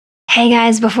Hey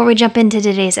guys, before we jump into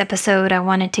today's episode, I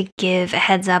wanted to give a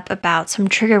heads up about some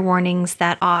trigger warnings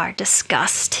that are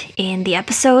discussed in the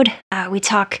episode. We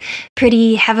talk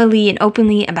pretty heavily and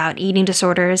openly about eating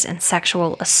disorders and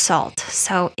sexual assault.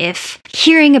 So if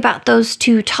hearing about those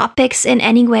two topics in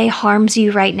any way harms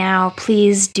you right now,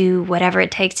 please do whatever it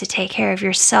takes to take care of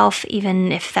yourself,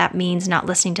 even if that means not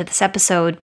listening to this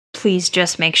episode. Please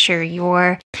just make sure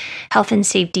your health and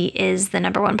safety is the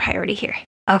number one priority here.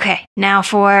 Okay, now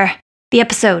for the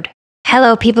episode.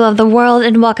 Hello, people of the world,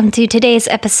 and welcome to today's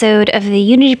episode of the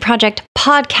Unity Project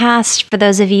podcast. For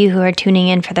those of you who are tuning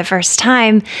in for the first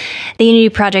time, the Unity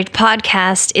Project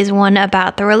podcast is one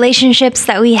about the relationships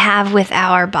that we have with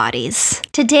our bodies.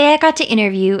 Today, I got to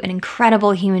interview an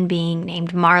incredible human being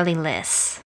named Marlee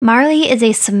Liss. Marlee is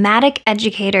a somatic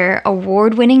educator,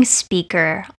 award-winning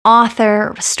speaker,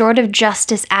 author, restorative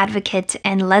justice advocate,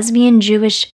 and lesbian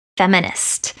Jewish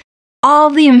feminist.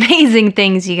 All the amazing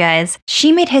things, you guys.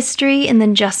 She made history in the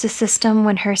justice system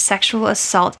when her sexual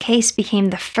assault case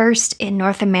became the first in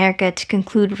North America to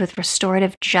conclude with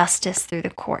restorative justice through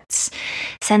the courts.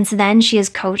 Since then, she has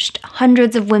coached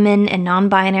hundreds of women and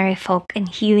non-binary folk in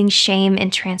healing shame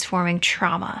and transforming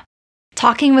trauma.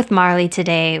 Talking with Marlee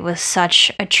today was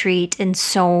such a treat in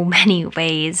so many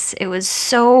ways. It was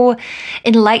so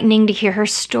enlightening to hear her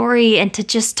story and to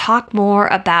just talk more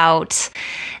about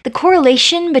the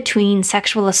correlation between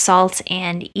sexual assault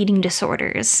and eating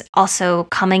disorders, also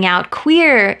coming out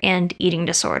queer and eating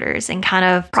disorders, and kind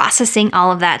of processing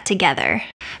all of that together.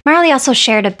 Marlee also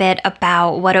shared a bit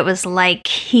about what it was like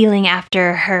healing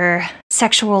after her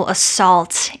sexual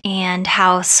assault and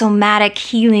how somatic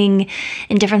healing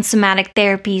and different somatic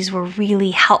therapies were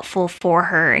really helpful for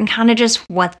her, and kind of just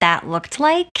what that looked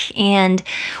like and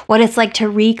what it's like to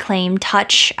reclaim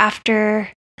touch after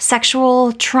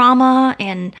sexual trauma,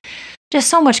 and just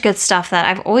so much good stuff that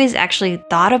I've always actually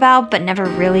thought about but never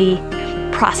really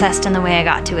processed in the way I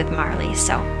got to with Marlee.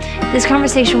 So this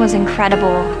conversation was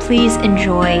incredible. Please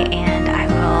enjoy, and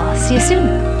I will see you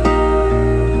soon.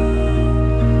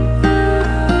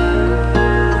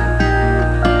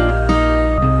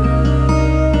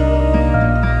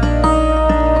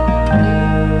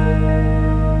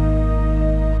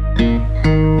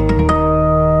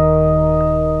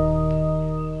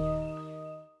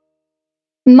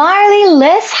 Marlee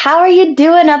Liss, how are you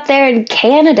doing up there in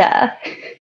Canada?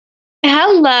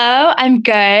 Hello, I'm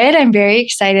good. I'm very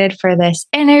excited for this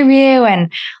interview.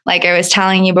 And like I was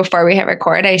telling you before we hit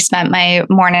record, I spent my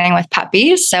morning with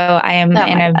puppies. So I am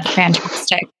a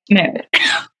fantastic mood.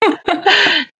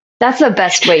 That's the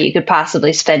best way you could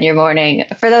possibly spend your morning.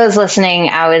 For those listening,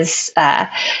 I was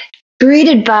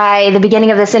greeted by the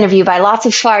beginning of this interview by lots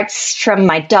of farts from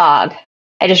my dog.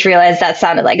 I just realized that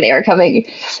sounded like they were coming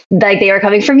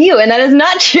from you, and that is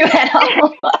not true at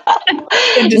all.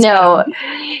 No.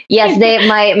 Yes,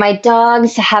 my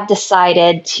dogs have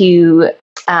decided to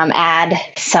add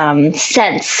some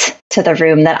scents to the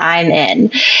room that I'm in.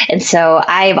 And so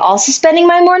I'm also spending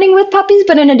my morning with puppies,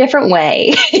 but in a different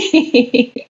way.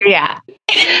 Yeah.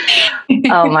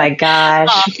 Oh my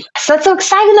gosh. So that's so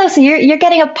exciting though. So you're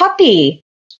getting a puppy.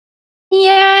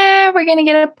 Yeah, we're going to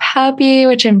get a puppy,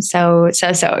 which I'm so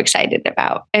excited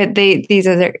about. These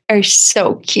are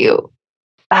so cute.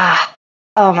 Oh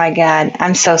my God.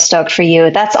 I'm so stoked for you.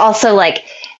 That's also like,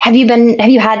 have you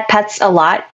had pets a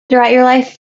lot throughout your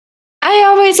life? I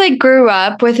always grew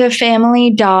up with a family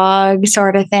dog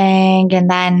sort of thing. And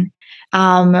then,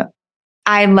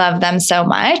 I love them so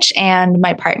much. And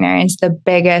my partner is the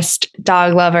biggest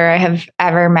dog lover I have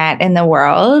ever met in the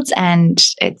world. And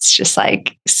it's just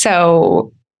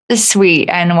so sweet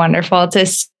and wonderful to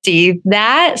see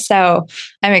that. So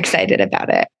I'm excited about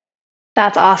it.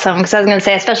 That's awesome. Because I was going to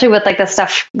say, especially with the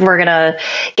stuff we're going to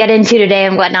get into today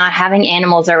and whatnot, having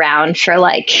animals around for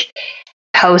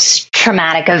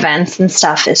post-traumatic events and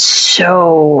stuff is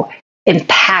so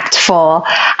impactful.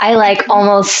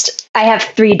 I have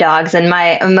 3 dogs, and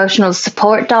my emotional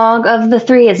support dog of the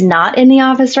 3 is not in the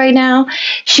office right now.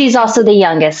 She's also the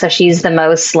youngest, so she's the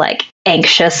most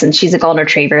anxious, and she's a golden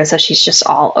retriever, so she's just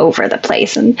all over the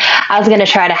place. And I was going to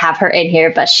try to have her in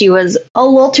here, but she was a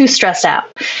little too stressed out,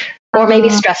 or maybe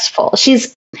stressful. She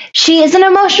is an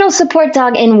emotional support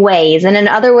dog in ways, and in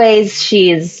other ways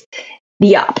she's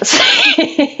the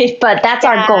opposite. But that's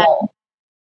our goal.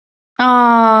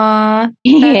 Aww,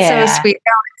 that's so sweet.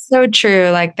 No, it's so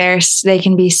true. They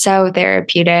can be so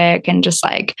therapeutic and just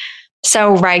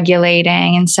so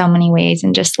regulating in so many ways,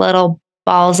 and just little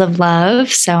balls of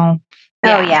love. So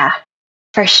yeah.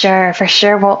 For sure, for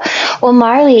sure. Well,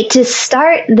 Marlee, to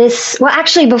start this, well,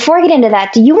 actually, before I get into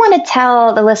that, do you want to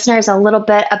tell the listeners a little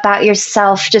bit about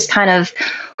yourself, just kind of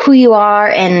who you are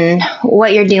and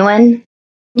what you're doing?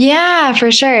 Yeah, for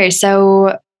sure.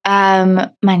 So, my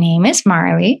name is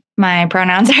Marlee. My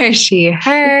pronouns are she,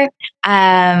 her.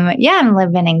 Yeah, I'm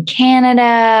living in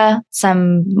Canada.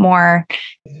 Some more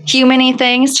human-y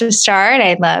things to start.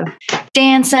 I love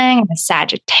dancing. I'm a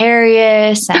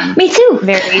Sagittarius. And Me too.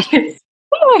 very.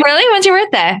 Oh, really? When's your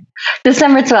birthday?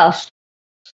 December 12th.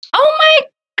 Oh my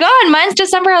God, mine's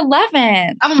December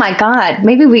 11th. Oh my God.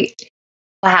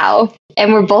 Wow.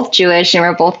 And we're both Jewish and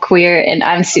we're both queer, and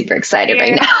I'm super excited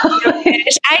right now.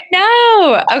 I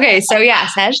know. Okay, so yeah,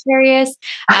 Sagittarius,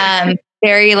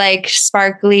 very like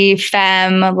sparkly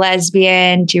femme,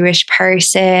 lesbian, Jewish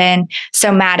person,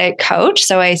 somatic coach.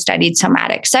 So I studied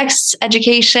somatic sex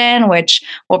education, which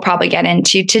we'll probably get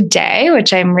into today,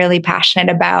 which I'm really passionate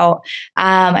about.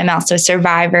 I'm also a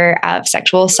survivor of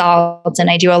sexual assault, and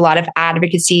I do a lot of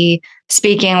advocacy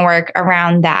speaking work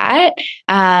around that.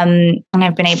 And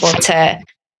I've been able to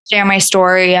share my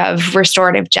story of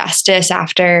restorative justice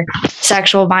after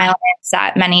sexual violence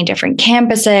at many different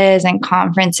campuses and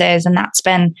conferences, and that's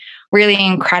been really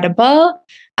incredible.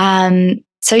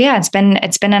 So yeah, it's been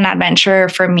an adventure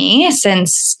for me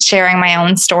since sharing my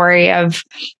own story of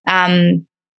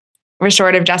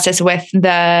restorative justice with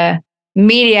the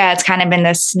media. It's kind of been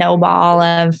this snowball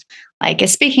of like a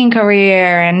speaking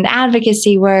career and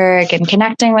advocacy work and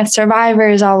connecting with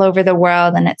survivors all over the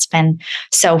world. And it's been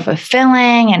so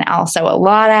fulfilling and also a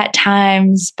lot at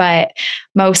times, but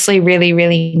mostly really,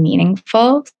 really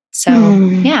meaningful. So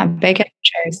yeah, big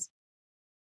adventures.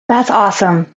 That's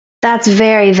awesome. That's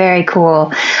very, very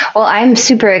cool. Well, I'm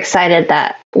super excited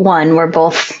that one, we're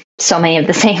both so many of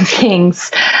the same things.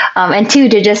 And two,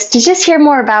 to just hear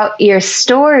more about your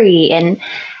story and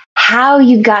how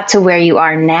you got to where you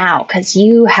are now, because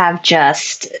you have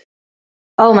just,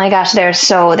 oh my gosh, there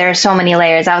are so many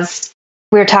layers.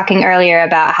 We were talking earlier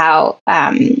about how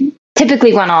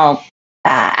typically when I'll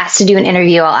ask to do an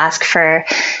interview, I'll ask for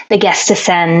the guest to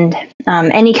send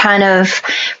any kind of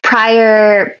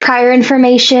prior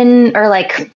information or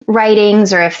like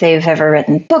writings, or if they've ever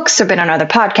written books or been on other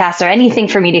podcasts or anything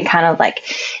for me to kind of like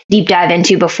deep dive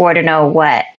into before to know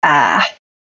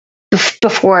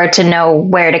before to know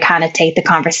where to kind of take the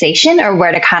conversation or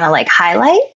where to kind of like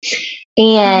highlight.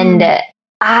 And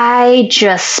I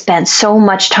just spent so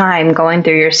much time going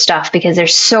through your stuff because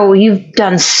you've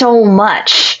done so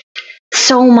much.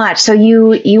 So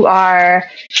you are,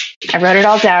 I wrote it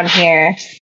all down here,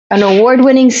 an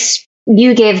award-winning,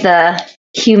 you gave the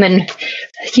human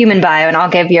bio, and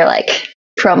I'll give your like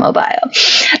promo bio.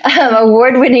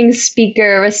 Award-winning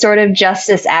speaker, restorative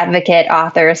justice advocate,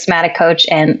 author, somatic coach,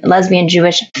 and lesbian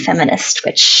Jewish feminist,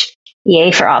 which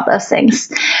yay for all those things.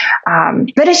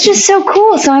 But it's just so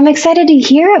cool. So I'm excited to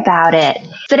hear about it.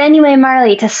 But anyway,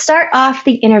 Marlee, to start off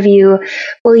the interview,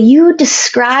 will you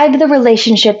describe the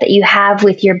relationship that you have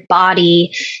with your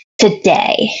body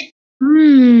today?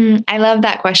 I love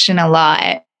that question a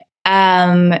lot.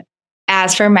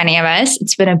 As for many of us,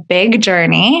 it's been a big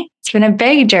journey. It's been a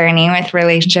big journey with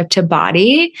relationship to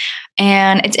body.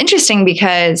 And it's interesting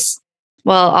because,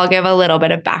 well, I'll give a little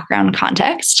bit of background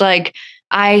context. Like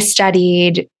I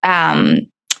studied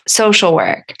social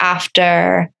work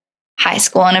after high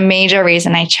school. And a major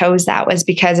reason I chose that was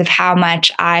because of how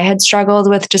much I had struggled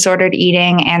with disordered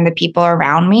eating and the people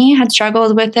around me had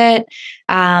struggled with it.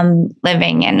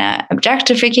 Living in an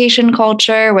objectification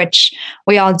culture, which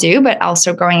we all do, but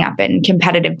also growing up in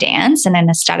competitive dance and an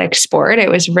aesthetic sport,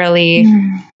 it was really,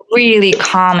 really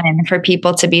common for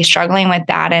people to be struggling with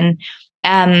that. And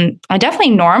I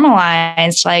definitely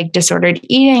normalized like disordered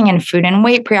eating and food and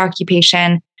weight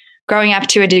preoccupation growing up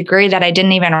to a degree that I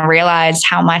didn't even realize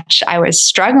how much I was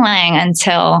struggling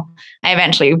until I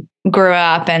eventually grew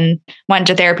up and went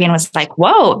to therapy and was like,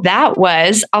 whoa, that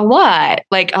was a lot.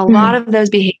 Like a lot of those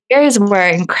behaviors were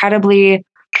incredibly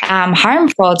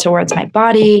harmful towards my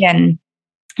body. And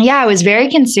yeah, it was very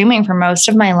consuming for most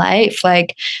of my life.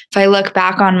 Like if I look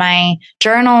back on my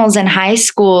journals in high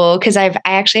school, because I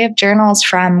actually have journals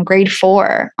from grade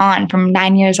 4 on, from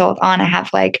 9 years old on, I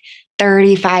have like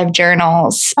 35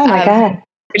 journals. Oh my God.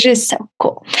 Which is so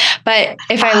cool. But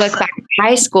if I look back at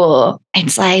high school,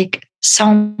 it's like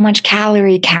so much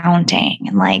calorie counting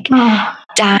and like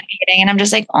dieting. And I'm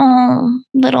just like, oh,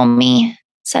 little me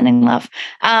sending love.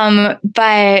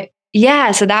 But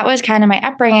yeah, so that was kind of my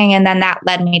upbringing. And then that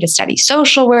led me to study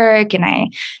social work. And I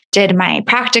did my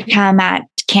practicum at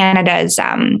Canada's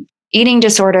Eating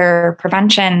Disorder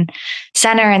Prevention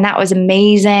Center. And that was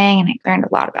amazing. And I learned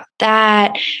a lot about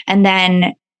that. And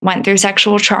then went through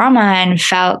sexual trauma and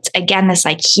felt, again, this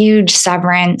like huge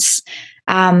severance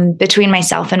between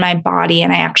myself and my body.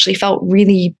 And I actually felt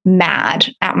really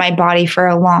mad at my body for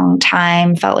a long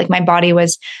time, felt like my body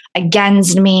was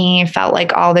against me, felt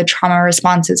like all the trauma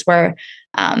responses were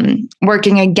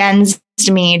working against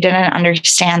me, didn't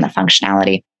understand the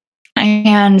functionality.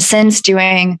 And since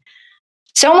doing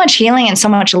so much healing and so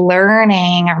much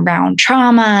learning around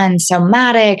trauma and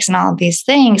somatics and all of these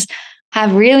things,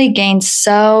 have really gained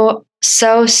so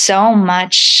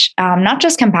much, not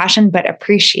just compassion, but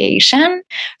appreciation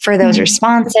for those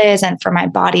responses and for my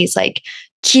body's like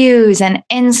cues and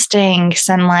instincts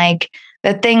and like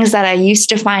the things that I used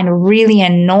to find really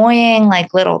annoying,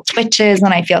 like little twitches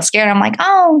when I feel scared. I'm like,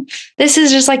 oh, this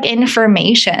is just like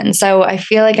information. So I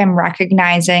feel like I'm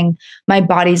recognizing my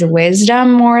body's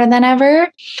wisdom more than ever.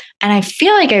 And I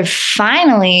feel like I've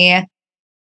finally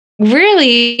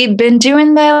really been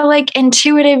doing the like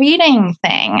intuitive eating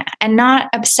thing and not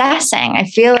obsessing. I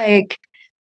feel like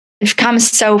I've come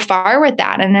so far with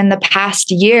that. And in the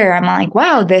past year, I'm like,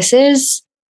 wow, this is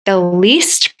the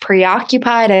least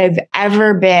preoccupied I've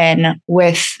ever been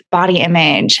with body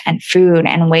image and food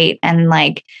and weight. And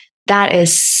like, that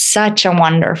is such a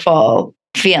wonderful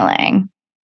feeling.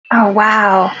 Oh,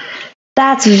 wow.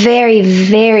 That's very,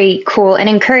 very cool and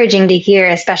encouraging to hear,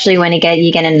 especially when you get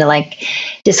into like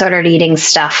disordered eating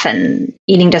stuff and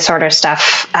eating disorder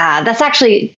stuff. That's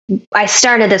actually, I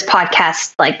started this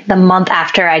podcast like the month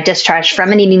after I discharged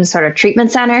from an eating disorder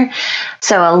treatment center.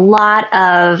 So a lot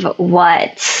of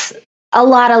like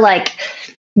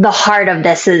the heart of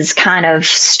this is kind of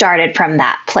started from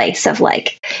that place of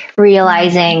like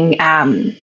realizing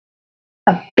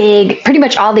pretty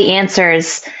much all the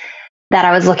answers that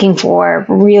I was looking for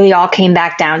really all came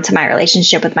back down to my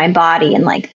relationship with my body and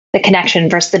like the connection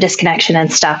versus the disconnection and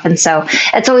stuff. And so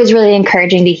it's always really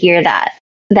encouraging to hear that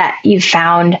you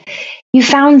found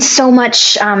so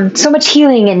much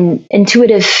healing and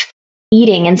intuitive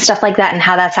eating and stuff like that, and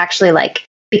how that's actually like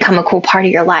become a cool part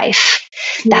of your life.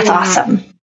 That's awesome.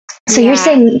 So you're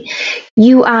saying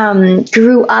you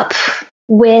grew up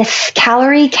with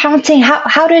calorie counting.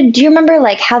 Do you remember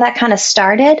like how that kind of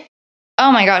started?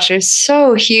 Oh my gosh, it was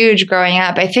so huge growing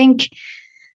up. I think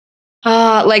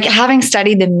like having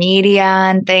studied the media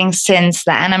and things since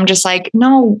then, I'm just like,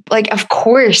 no, like, of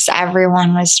course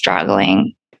everyone was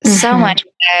struggling so much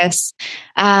with this.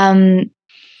 And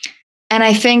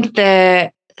I think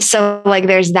like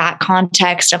there's that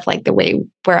context of like the way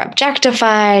we're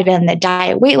objectified and the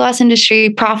diet weight loss industry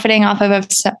profiting off of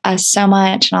us so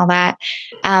much and all that.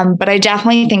 But I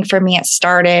definitely think for me, it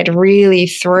started really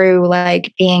through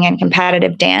like being in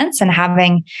competitive dance and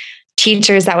having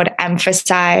teachers that would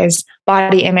emphasize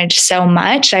body image so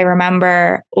much. I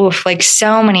remember, like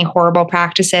so many horrible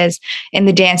practices in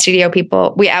the dance studio.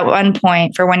 We at one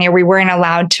point for 1 year, we weren't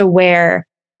allowed to wear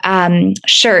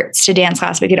shirts to dance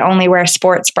class. We could only wear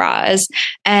sports bras,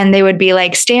 and they would be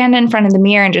like, stand in front of the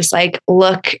mirror and just like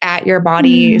look at your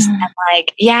bodies and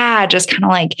like, just kind of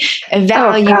like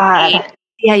evaluate.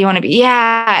 You want to be,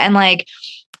 and like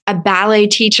a ballet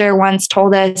teacher once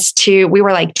told us we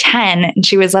were like 10, and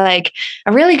she was like,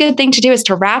 a really good thing to do is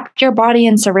to wrap your body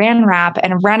in saran wrap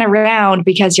and run around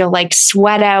because you'll like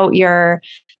sweat out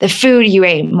the food you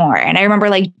ate more. And I remember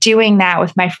like doing that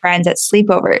with my friends at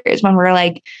sleepovers when we were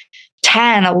like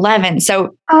 10, 11.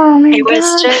 So it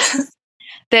was just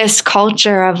this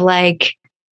culture of like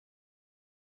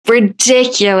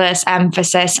ridiculous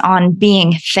emphasis on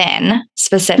being thin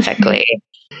specifically.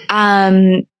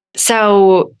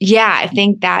 So I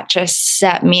think that just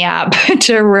set me up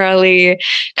to really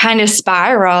kind of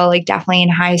spiral, like definitely in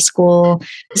high school,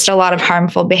 just a lot of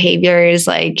harmful behaviors.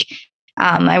 Like,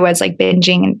 I was like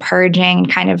binging and purging,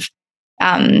 kind of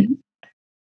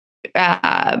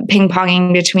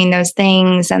ping-ponging between those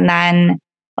things. And then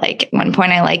like at one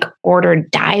point I like ordered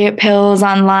diet pills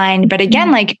online. But again,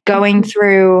 like going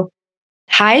through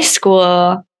high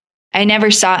school, I never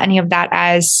saw any of that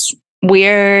as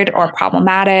weird or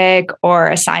problematic or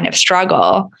a sign of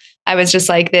struggle. I was just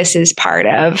like, this is part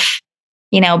of,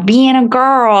 being a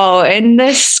girl in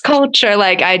this culture.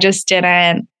 Like I just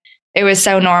didn't. It was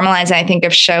so normalized. I think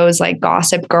of shows like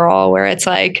Gossip Girl, where it's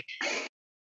like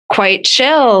quite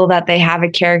chill that they have a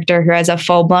character who has a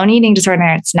full-blown eating disorder.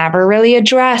 It's never really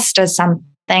addressed as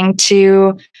something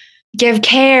to give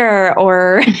care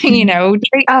or, treatment.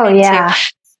 Oh, yeah.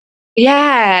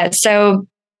 Yeah. So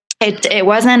it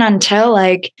wasn't until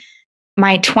like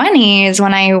my 20s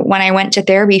when I went to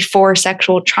therapy for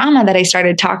sexual trauma that I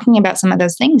started talking about some of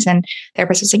those things. And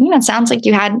therapist was like, it sounds like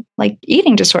you had like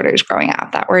eating disorders growing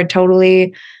up that were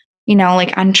totally,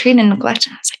 like untreated and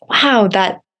neglected. I was like, wow,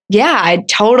 yeah, I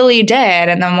totally did.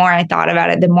 And the more I thought about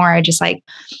it, the more I just like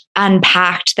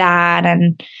unpacked that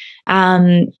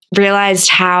and realized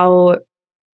how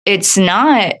it's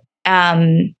not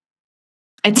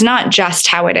just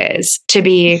how it is to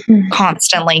be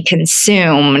constantly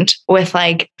consumed with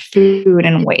like food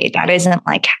and weight. That isn't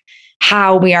like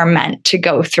how we are meant to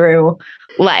go through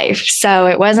life. So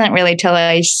it wasn't really till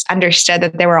I understood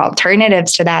that there were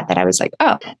alternatives to that I was like,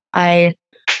 oh, I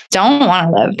don't want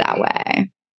to live that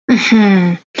way.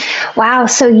 Mm-hmm. Wow.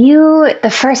 So the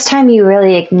first time you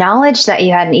really acknowledged that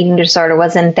you had an eating disorder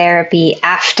was in therapy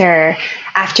after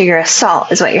your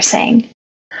assault, is what you're saying?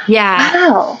 Yeah.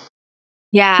 Wow.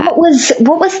 Yeah. What was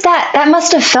that? That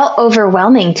must have felt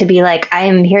overwhelming to be like, I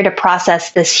am here to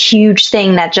process this huge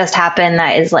thing that just happened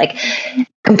that is like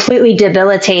completely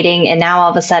debilitating. And now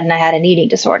all of a sudden I had an eating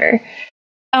disorder.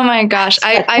 Oh my gosh.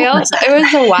 I also, it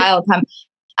was a wild time.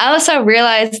 I also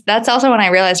realized, that's also when I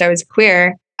realized I was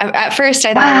queer. At first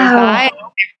I thought I was bi. I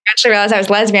actually realized I was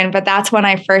lesbian, but that's when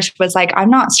I first was like, I'm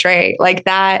not straight like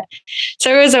that.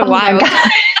 So it was a wild.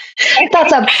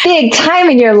 That's a big time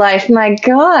in your life. My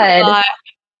God.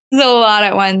 It was a lot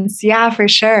at once. Yeah, for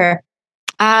sure.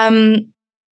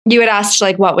 You had asked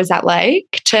like, what was that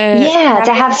like to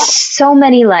have so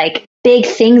many like big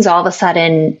things all of a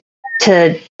sudden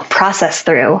to process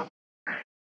through.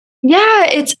 Yeah,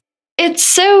 it's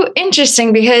so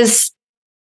interesting because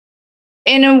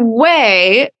in a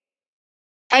way,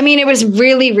 I mean, it was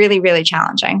really, really, really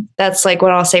challenging. That's like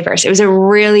what I'll say first. I was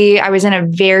in a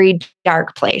very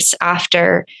dark place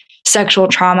after sexual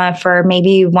trauma for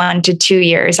maybe 1 to 2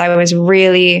 years. I was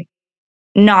really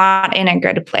not in a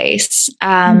good place.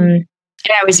 And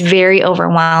I was very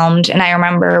overwhelmed. And I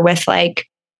remember with like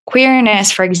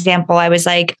queerness, for example, I was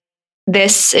like,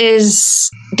 this is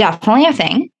definitely a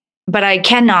thing, but I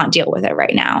cannot deal with it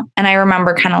right now. And I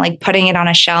remember kind of like putting it on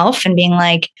a shelf and being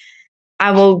like,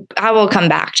 I will come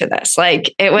back to this.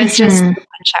 Like it was just a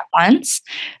bunch at once.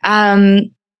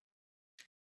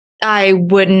 I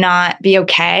would not be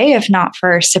okay if not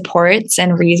for supports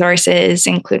and resources,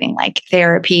 including like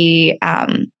therapy,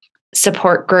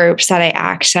 support groups that I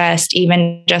accessed,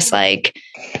 even just like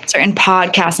certain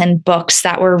podcasts and books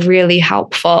that were really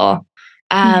helpful.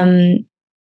 But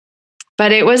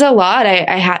it was a lot.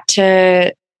 I had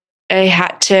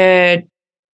to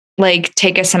like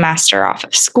take a semester off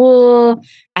of school.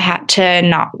 I had to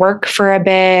not work for a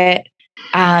bit.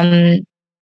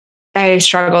 I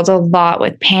struggled a lot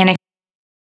with panic.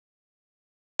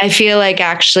 I feel like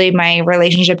actually my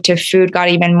relationship to food got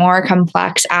even more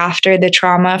complex after the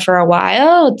trauma for a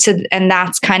while. And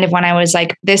that's kind of when I was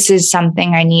like, this is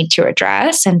something I need to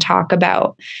address and talk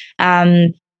about.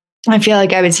 I feel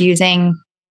like I was using,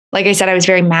 like I said, I was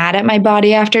very mad at my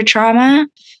body after trauma.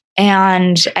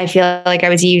 And I feel like I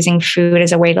was using food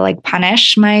as a way to like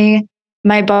punish my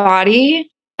body.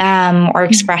 Or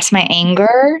express my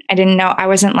anger. I didn't know, I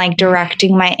wasn't like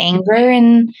directing my anger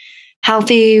in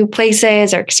healthy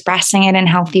places or expressing it in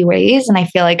healthy ways. And I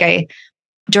feel like I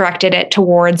directed it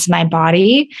towards my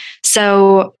body.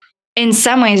 So in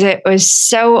some ways it was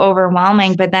so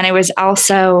overwhelming, but then it was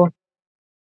also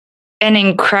an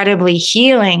incredibly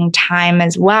healing time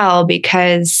as well,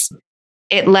 because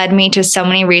it led me to so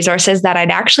many resources that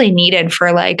I'd actually needed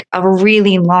for like a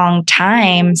really long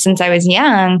time since I was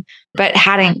young, but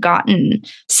hadn't gotten.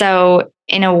 So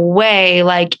in a way,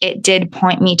 like it did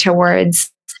point me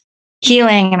towards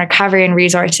healing and recovery and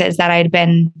resources that I'd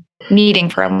been needing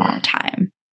for a long time.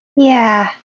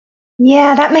 Yeah.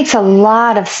 Yeah, that makes a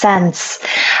lot of sense.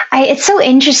 It's so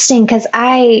interesting because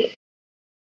I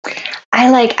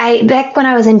back when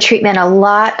I was in treatment, a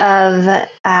lot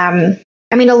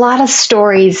of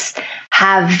stories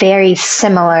have very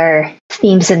similar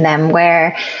themes in them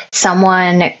where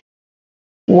someone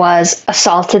was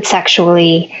assaulted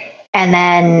sexually and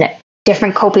then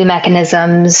different coping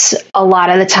mechanisms. A lot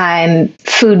of the time,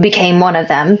 food became one of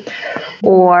them.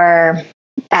 Or,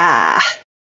 I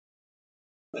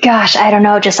don't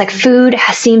know, just like food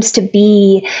seems to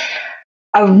be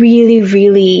a really,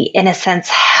 really, in a sense,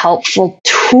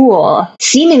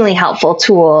 seemingly helpful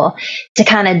tool to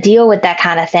kind of deal with that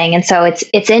kind of thing. And so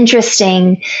it's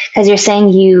interesting because you're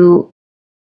saying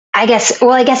I guess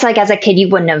like as a kid, you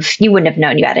wouldn't have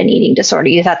known you had an eating disorder.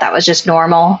 You thought that was just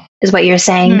normal, is what you're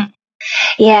saying. Mm-hmm.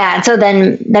 Yeah. And so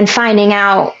then finding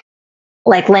out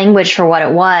like language for what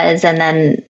it was, and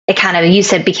then it kind of, you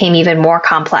said, became even more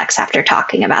complex after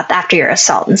talking about that, after your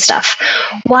assault and stuff.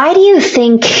 Why do you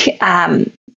think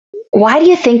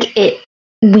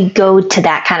we go to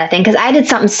that kind of thing? Because I did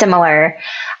something similar.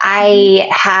 I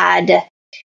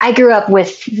grew up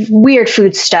with weird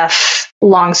food stuff,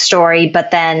 long story, but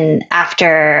then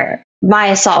after my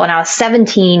assault when I was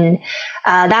 17,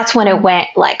 that's when it went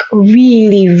like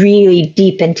really, really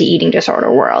deep into eating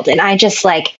disorder world. And I just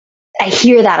like, I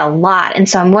hear that a lot. And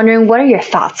so I'm wondering, what are your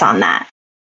thoughts on that?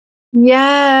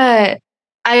 Yeah.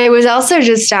 I was also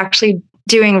just actually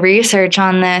doing research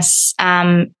on this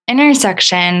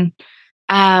intersection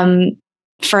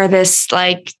for this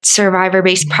like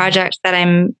survivor-based project that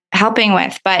I'm helping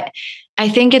with. But I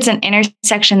think it's an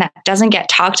intersection that doesn't get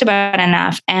talked about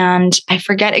enough. And I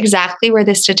forget exactly where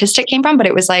this statistic came from, but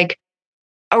it was like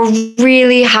a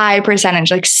really high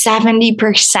percentage, like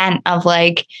 70% of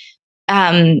like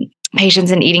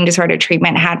patients in eating disorder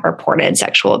treatment had reported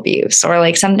sexual abuse or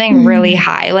like something really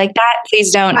high like that.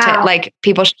 Please don't like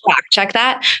people should fact check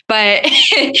that. But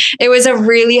it was a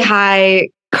really high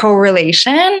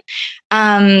correlation.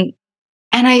 And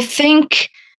I think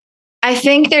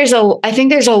there's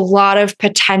a lot of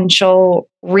potential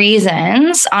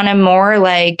reasons on a more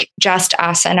like just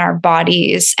us and our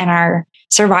bodies and our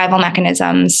survival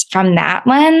mechanisms from that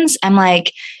lens. And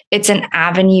like, it's an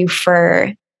avenue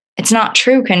for, it's not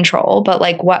true control, but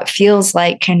like what feels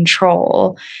like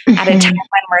control at a time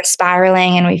when we're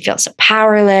spiraling and we feel so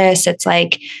powerless. It's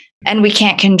like, and we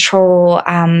can't control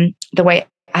the way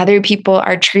other people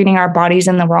are treating our bodies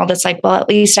in the world. It's like, well, at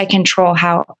least I control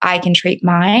how I can treat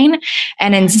mine.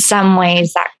 And in some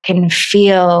ways that can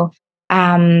feel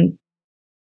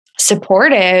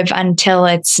supportive until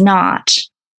it's not.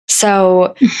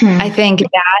 So I think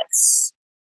that's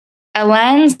a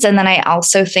lens. And then I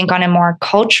also think on a more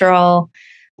cultural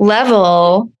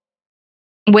level,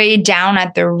 way down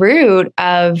at the root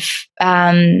of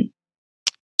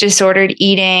disordered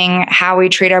eating, how we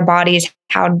treat our bodies,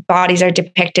 how bodies are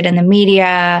depicted in the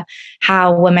media,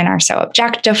 how women are so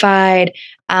objectified.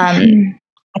 I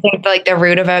think like the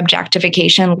root of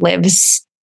objectification lives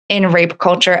in rape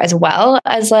culture as well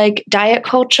as like diet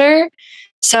culture.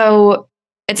 So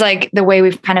it's like the way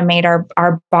we've kind of made our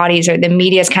bodies, or the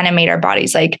media's kind of made our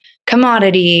bodies like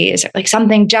commodities, or like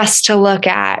something just to look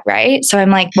at. Right. So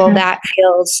I'm like, well, that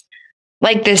feels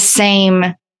like the same,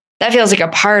 that feels like a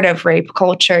part of rape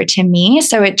culture to me.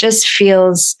 So it just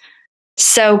feels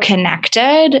so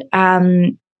connected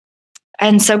and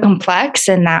so complex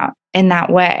in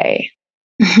that way.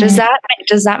 Does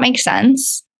that make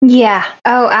sense? Yeah.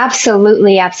 Oh,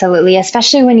 absolutely. Absolutely.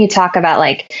 Especially when you talk about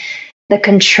like the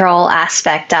control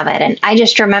aspect of it. And I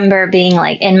just remember being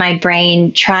like in my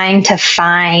brain trying to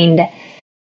find,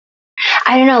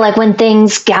 I don't know, like when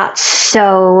things got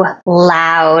so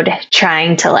loud,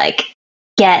 trying to like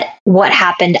get what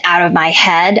happened out of my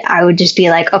head, I would just be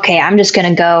like, okay, I'm just going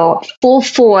to go full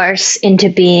force into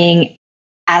being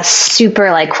as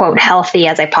super like quote healthy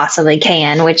as I possibly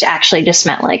can, which actually just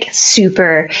meant like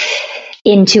super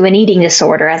into an eating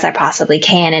disorder as I possibly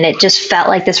can. And it just felt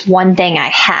like this one thing I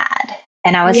had.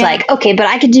 And I was like, okay, but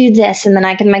I could do this, and then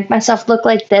I can make myself look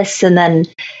like this. And then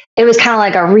it was kind of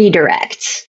like a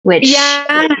redirect, which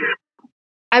I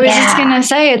was just going to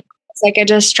say it's like a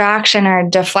distraction or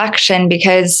deflection,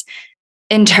 because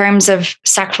in terms of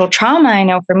sexual trauma, I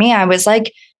know for me, I was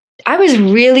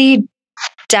really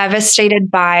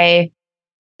devastated by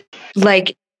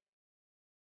like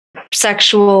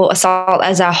sexual assault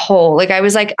as a whole. Like I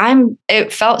was like,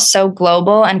 it felt so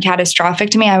global and catastrophic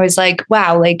to me. I was like,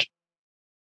 wow, like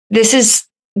this is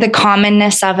the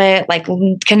commonness of it, like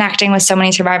connecting with so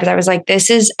many survivors. I was like, this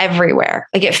is everywhere.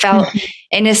 Like it felt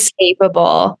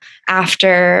inescapable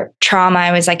after trauma.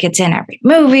 I was like, it's in every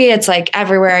movie. It's like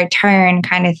everywhere I turn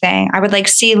kind of thing. I would like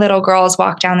see little girls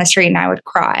walk down the street and I would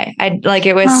cry. I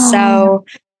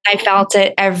felt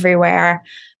it everywhere.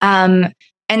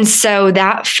 And so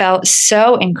that felt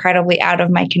so incredibly out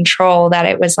of my control that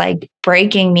it was like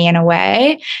breaking me in a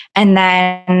way. And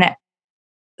then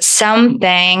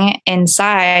something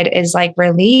inside is like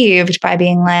relieved by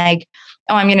being like,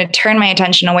 oh, I'm going to turn my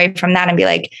attention away from that and be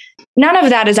like, none of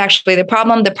that is actually the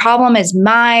problem. The problem is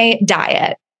my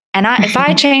diet. And if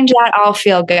I change that, I'll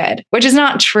feel good, which is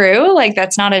not true. Like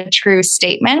that's not a true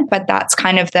statement, but that's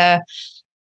kind of the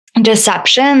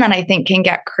deception that I think can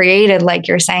get created. Like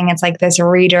you're saying, it's like this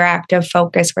redirective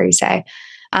focus where you say,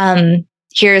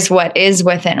 here's what is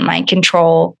within my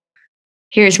control.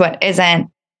 Here's what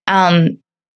isn't.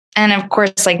 And of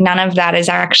course, like none of that is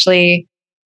actually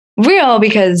real,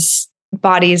 because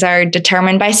bodies are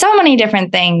determined by so many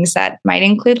different things that might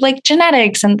include like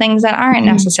genetics and things that aren't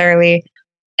necessarily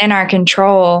in our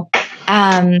control.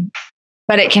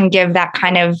 But it can give that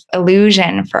kind of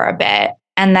illusion for a bit.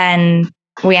 And then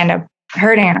we end up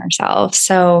hurting ourselves.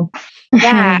 So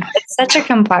yeah, it's such a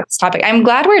complex topic. I'm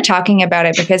glad we're talking about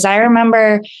it, because I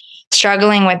remember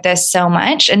struggling with this so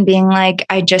much and being like,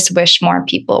 I just wish more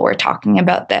people were talking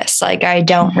about this. Like, I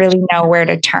don't really know where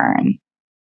to turn.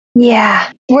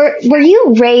 Yeah. Were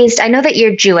you raised, I know that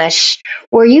you're Jewish.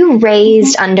 Were you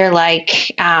raised under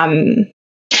like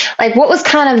what was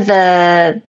kind of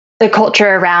the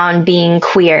culture around being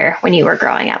queer when you were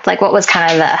growing up? Like what was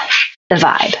kind of the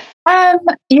vibe?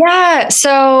 Yeah.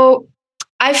 So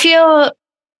I feel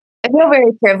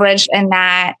very privileged in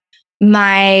that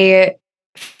my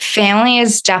family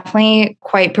is definitely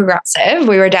quite progressive.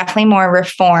 We were definitely more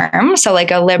reform. So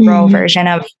like a liberal version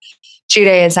of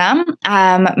Judaism.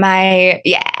 My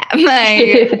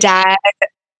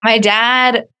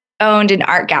dad owned an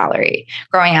art gallery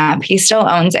growing up. He still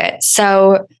owns it.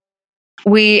 So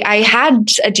I had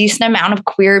a decent amount of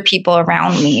queer people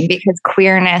around me because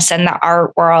queerness and the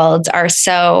art worlds are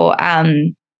so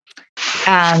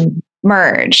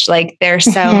merged. Like they're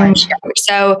so merged together.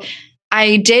 So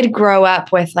I did grow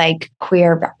up with like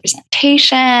queer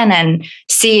representation and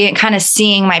seeing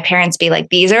my parents be like,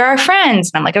 these are our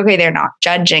friends. And I'm like, okay, they're not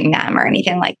judging them or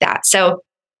anything like that. So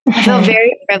I feel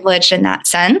very privileged in that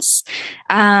sense.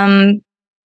 I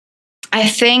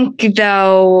think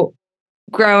though,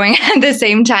 growing up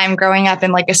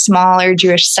in like a smaller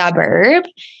Jewish suburb,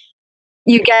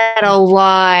 you get a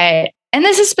lot, and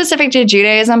this is specific to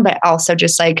Judaism, but also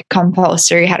just like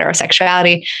compulsory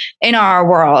heterosexuality in our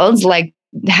worlds, like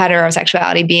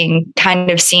heterosexuality being kind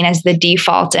of seen as the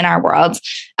default in our worlds.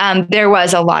 There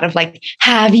was a lot of like,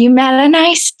 have you met a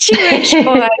nice Jewish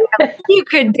boy? You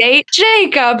could date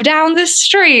Jacob down the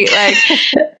street, like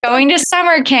going to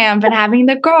summer camp and having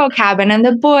the girl cabin and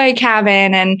the boy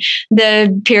cabin and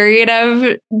the period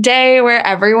of day where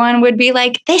everyone would be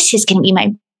like, this is going to be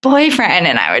my boyfriend.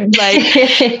 And I would like,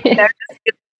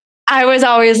 I was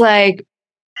always like,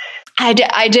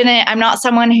 I'm not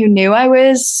someone who knew I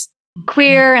was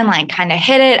queer and like kind of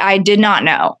hid it. I did not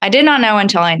know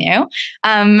until I knew.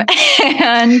 And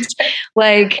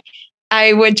like,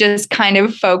 I would just kind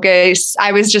of focus.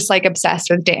 I was just like obsessed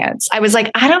with dance. I was like,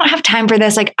 I don't have time for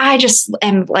this. Like, I just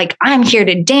am like, I'm here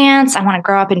to dance. I want to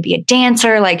grow up and be a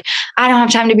dancer. Like, I don't have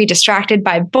time to be distracted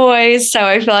by boys. So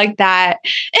I feel like that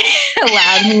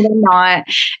allowed me to not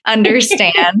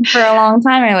understand for a long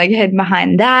time. I like hid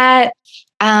behind that.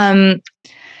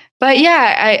 But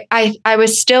yeah, I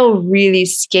was still really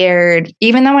scared,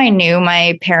 even though I knew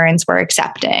my parents were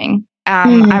accepting.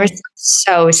 I was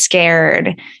so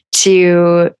scared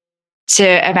to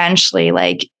eventually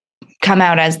like come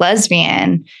out as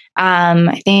lesbian.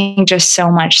 I think just so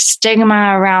much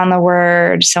stigma around the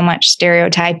word, so much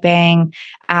stereotyping.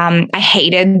 I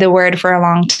hated the word for a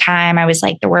long time. I was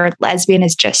like, the word lesbian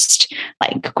is just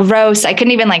like gross. I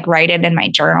couldn't even like write it in my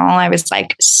journal. I was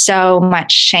like so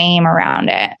much shame around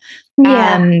it.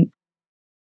 Yeah.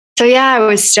 So yeah, it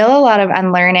was still a lot of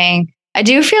unlearning. I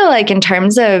do feel like in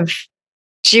terms of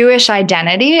Jewish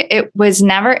identity, it was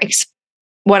never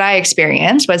what I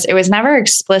experienced was it was never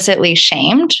explicitly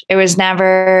shamed. It was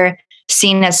never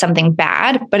seen as something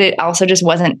bad, but it also just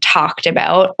wasn't talked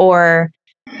about or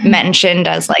mentioned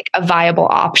as like a viable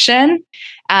option.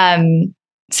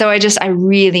 So I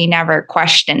really never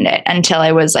questioned it until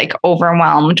I was like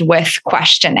overwhelmed with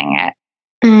questioning it.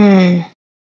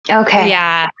 Okay.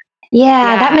 Yeah.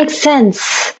 Yeah, that makes sense.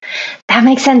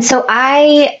 So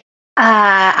I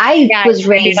was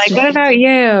raised. Like, what about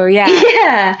you? Yeah.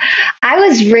 Yeah. I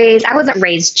wasn't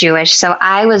raised Jewish, so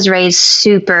I was raised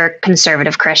super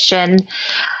conservative Christian.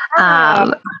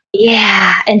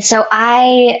 Yeah. And so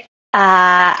I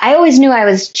always knew I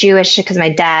was Jewish because my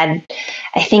dad,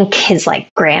 I think his like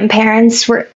grandparents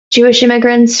were Jewish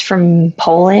immigrants from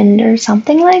Poland or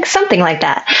something like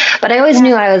that. But I always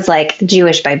knew I was like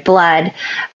Jewish by blood,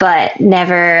 but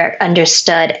never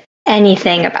understood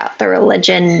anything about the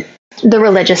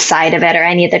religious side of it or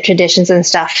any of the traditions and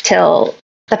stuff till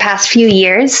the past few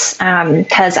years.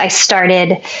 Because I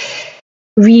started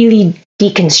really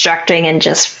deconstructing and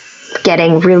just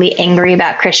getting really angry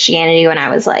about Christianity when I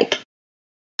was like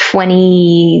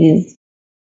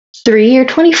 23 or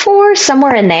 24,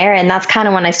 somewhere in there. And that's kind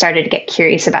of when I started to get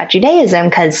curious about Judaism,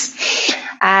 because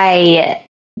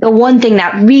the one thing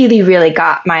that really, really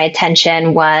got my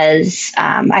attention was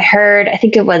I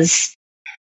think it was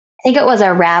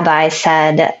a rabbi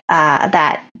said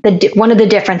that one of the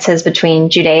differences between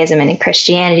Judaism and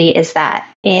Christianity is that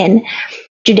in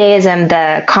Judaism,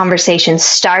 the conversation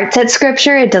starts at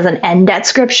scripture. It doesn't end at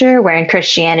scripture, where in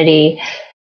Christianity,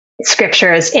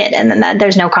 scripture is it. And then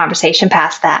there's no conversation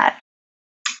past that.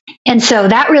 And so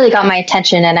that really got my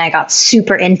attention and I got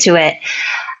super into it.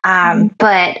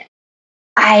 But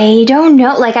I don't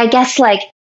know, like, I guess like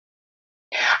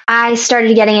I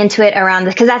started getting into it around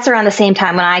because that's around the same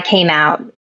time when I came out.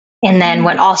 And then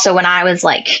when I was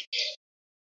like,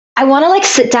 I want to like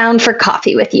sit down for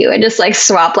coffee with you and just like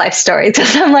swap life stories.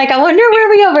 Because I'm like, I wonder where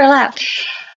we overlap.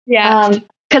 Yeah.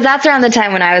 Because that's around the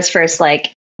time when I was first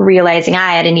like realizing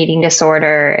I had an eating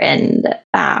disorder and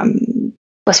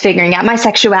was figuring out my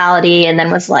sexuality, and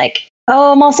then was like,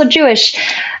 oh, I'm also Jewish.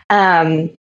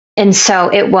 And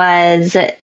so it was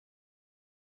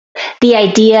the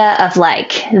idea of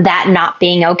like that not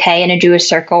being okay in a Jewish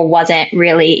circle wasn't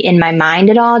really in my mind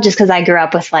at all, just because I grew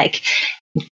up with like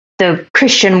the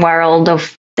Christian world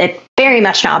of it very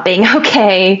much not being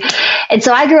okay. And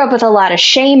so I grew up with a lot of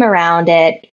shame around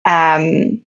it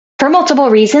for multiple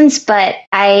reasons, but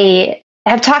I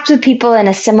have talked with people in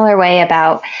a similar way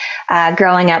about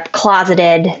growing up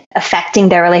closeted, affecting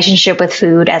their relationship with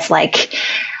food as like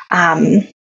an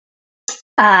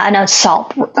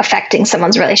assault affecting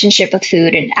someone's relationship with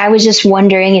food. And I was just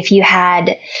wondering if you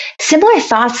had similar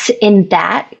thoughts in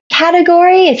that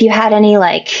category, if you had any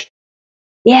like,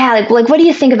 yeah, like what do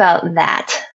you think about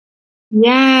that?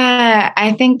 Yeah,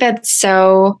 I think that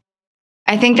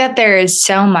there is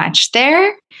so much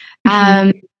there.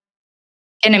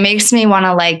 And it makes me want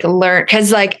to like learn,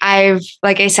 because like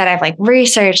like I said, I've like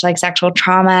researched like sexual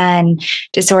trauma and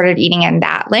disordered eating and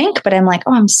that link, but I'm like,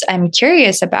 oh, I'm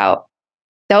curious about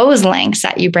those links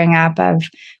that you bring up of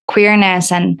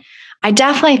queerness. And I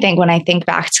definitely think when I think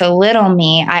back to little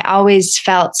me, I always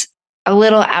felt a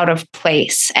little out of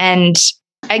place. And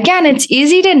again, it's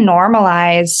easy to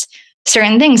normalize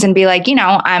certain things and be like,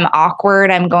 I'm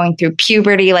awkward. I'm going through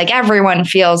puberty. Like everyone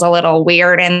feels a little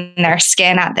weird in their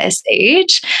skin at this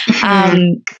age.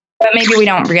 But maybe we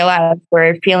don't realize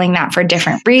we're feeling that for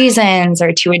different reasons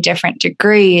or to a different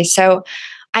degree. So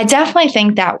I definitely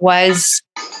think that was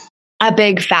a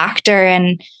big factor.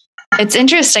 And it's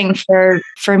interesting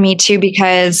for me too,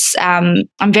 because I'm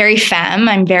very femme.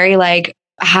 I'm very like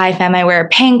high femme. I wear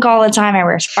pink all the time. I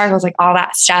wear sparkles, like all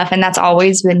that stuff. And that's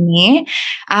always been me.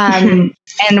 And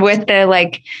with the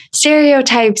like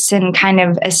stereotypes and kind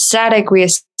of aesthetic we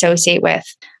associate with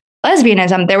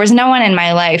lesbianism, there was no one in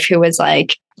my life who was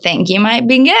like, think you might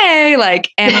be gay.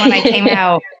 Like, and when I came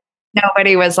out,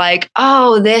 nobody was like,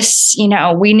 oh, this,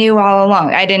 we knew all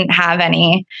along. I didn't have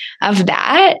any of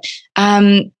that.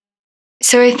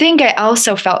 So I think I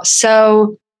also felt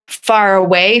so far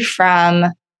away from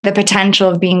the potential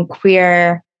of being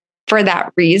queer for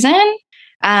that reason.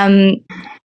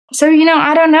 So,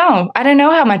 I don't know. I don't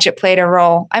know how much it played a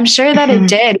role. I'm sure that it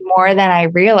did more than I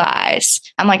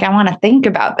realized. I'm like, I want to think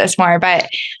about this more, but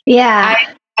yeah,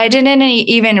 I didn't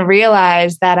even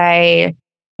realize that I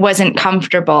wasn't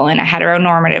comfortable in a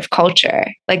heteronormative culture.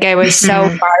 Like I was so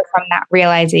far from that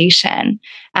realization.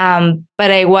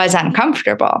 But I was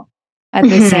uncomfortable at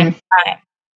the same time.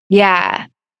 Yeah.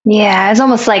 Yeah. It's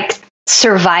almost like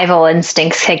survival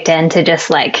instincts kicked in to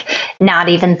just like not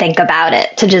even think about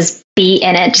it, to just be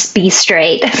in it, just be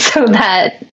straight so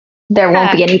that there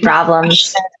won't be any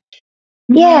problems.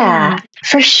 Yeah,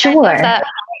 for sure.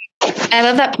 I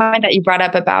love that point that you brought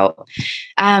up about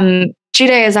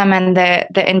Judaism and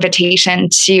the invitation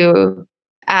to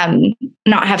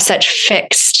not have such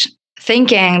fixed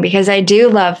thinking, because I do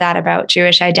love that about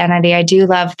Jewish identity. I do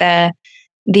love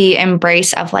the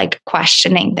embrace of like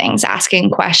questioning things, asking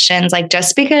questions. Like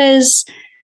just because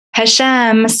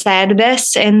Hashem said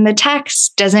this in the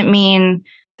text doesn't mean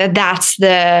that that's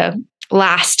the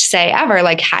last say ever.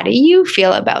 Like, how do you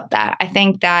feel about that? I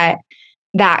think that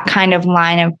kind of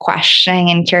line of questioning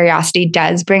and curiosity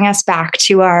does bring us back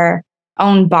to our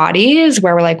own bodies,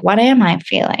 where we're like, what am I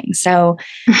feeling? So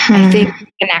I think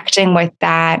connecting with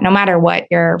that, no matter what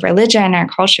your religion or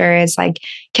culture is, like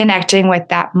connecting with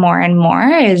that more and more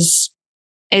is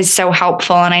so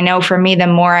helpful. And I know for me, the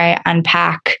more I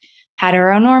unpack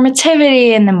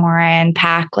heteronormativity and the more I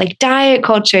unpack like diet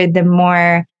culture, the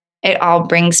more it all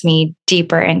brings me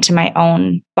deeper into my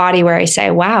own body, where I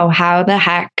say, wow, how the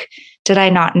heck did I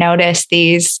not notice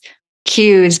these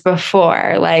cues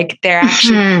before? Like they're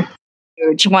actually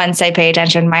huge once I pay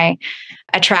attention. My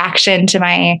attraction to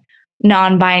my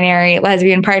non-binary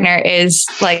lesbian partner is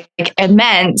like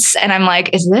immense. And I'm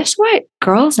like, is this what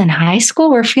girls in high school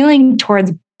were feeling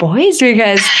towards boys?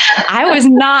 Because I was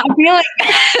not feeling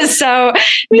so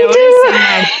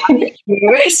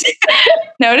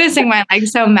noticing my like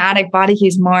somatic body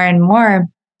cues more and more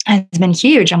has been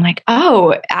huge. I'm like,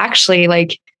 oh, actually,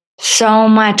 like so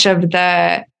much of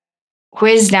the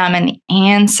wisdom and the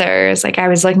answers like I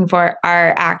was looking for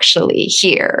are actually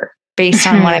here based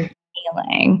on what I'm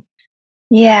feeling.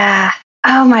 Yeah.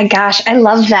 Oh my gosh. I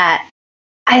love that.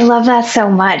 I love that so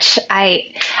much.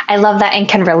 I love that and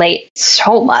can relate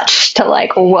so much to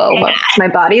like, whoa, what's my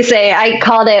body say? I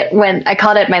called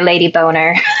it my lady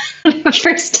boner the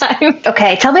first time.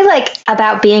 Okay, tell me like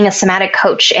about being a somatic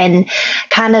coach and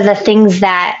kind of the things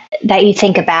that you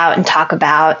think about and talk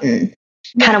about and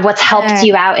kind of what's helped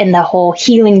you out in the whole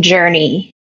healing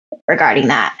journey regarding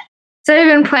that. So I've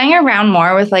been playing around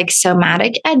more with like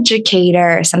somatic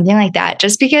educator or something like that,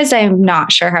 just because I'm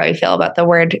not sure how I feel about the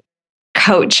word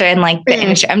coach and like the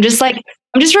industry. I'm just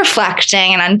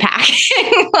reflecting and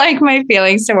unpacking like my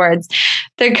feelings towards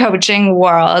the coaching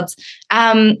world.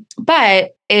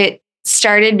 But it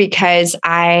started because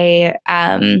I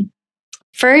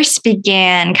first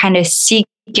began kind of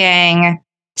seeking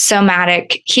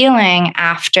somatic healing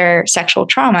after sexual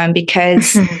trauma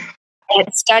because I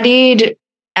had studied,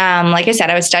 like I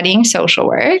said, I was studying social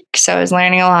work. So I was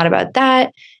learning a lot about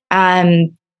that. I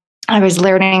was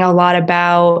learning a lot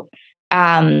about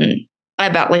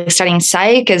like studying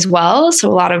psych as well. So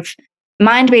a lot of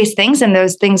mind-based things, and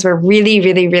those things were really,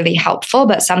 really, really helpful,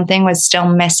 but something was still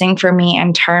missing for me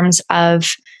in terms of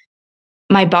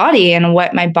my body and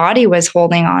what my body was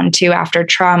holding on to after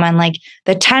trauma and like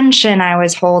the tension I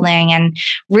was holding. And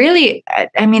really,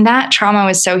 I mean, that trauma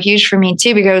was so huge for me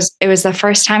too, because it was the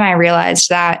first time I realized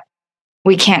that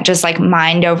we can't just like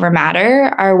mind over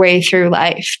matter our way through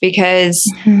life,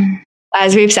 because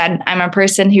as we've said, I'm a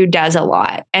person who does a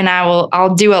lot, and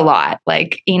I'll do a lot,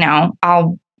 like,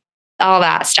 all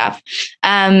that stuff.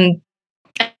 And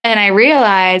I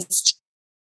realized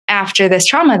after this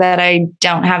trauma that I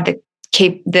don't have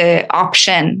the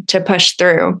option to push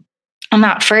through. And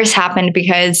that first happened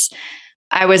because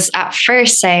I was at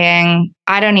first saying,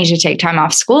 I don't need to take time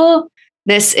off school.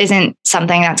 This isn't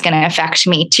something that's going to affect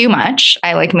me too much.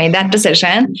 I like made that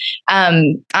decision.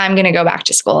 I'm going to go back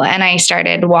to school. And I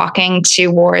started walking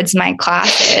towards my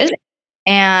classes,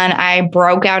 and I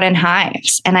broke out in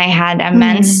hives, and I had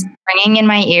immense ringing in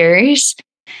my ears.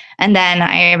 And then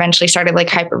I eventually started like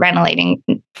hyperventilating.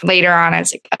 Later on, I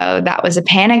was like, oh, that was a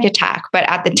panic attack. But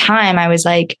at the time I was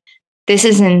like, this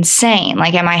is insane.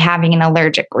 Like, am I having an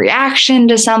allergic reaction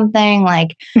to something?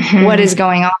 Like, what is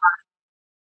going on?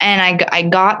 And I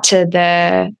got to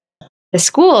the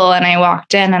school, and I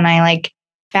walked in, and I like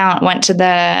went to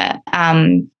the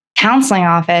counseling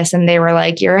office, and they were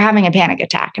like, you're having a panic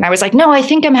attack. And I was like, no, I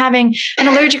think I'm having an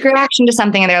allergic reaction to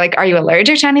something. And they're like, are you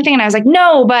allergic to anything? And I was like,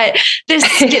 no, but there's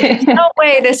no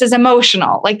way this is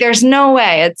emotional. Like, there's no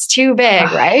way, it's too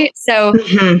big. Right. So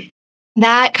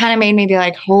that kind of made me be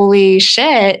like, holy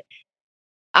shit,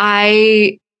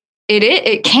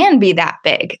 it can be that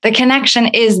big. The connection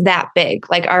is that big.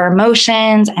 Like, our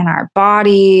emotions and our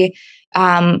body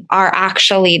are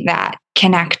actually that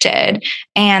connected.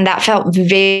 And that felt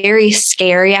very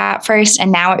scary at first.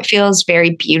 And now it feels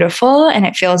very beautiful and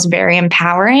it feels very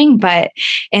empowering. But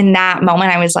in that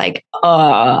moment, I was like,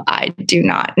 I do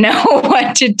not know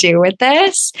what to do with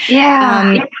this.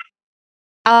 Yeah.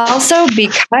 Also,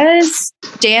 because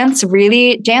dance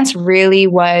really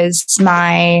was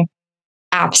my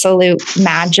absolute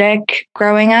magic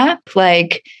growing up.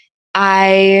 Like,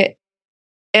 I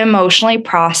emotionally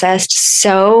processed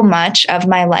so much of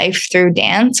my life through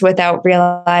dance without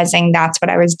realizing that's what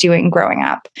I was doing growing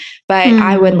up. But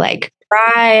I would like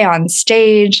cry on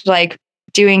stage, like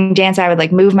doing dance. I would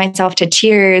like move myself to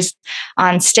tears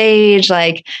on stage.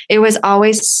 Like, it was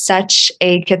always such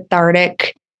a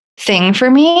cathartic thing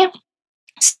for me.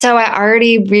 So I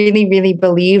already really, really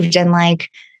believed in like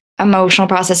emotional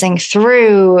processing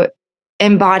through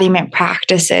embodiment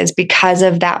practices because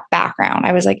of that background.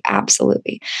 I was like,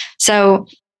 absolutely. So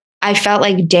I felt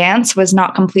like dance was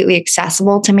not completely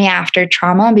accessible to me after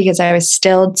trauma because I was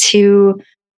still too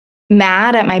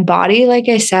mad at my body, like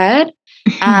I said.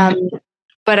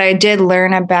 But I did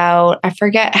learn about, I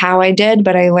forget how I did,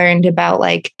 but I learned about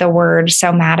like the word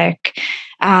somatic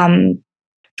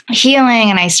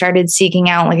healing. And I started seeking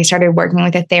out, like I started working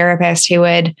with a therapist who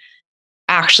would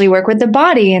actually work with the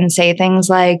body and say things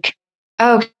like,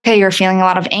 oh, okay, you're feeling a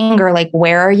lot of anger. Like,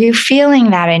 where are you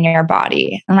feeling that in your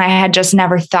body? And I had just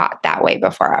never thought that way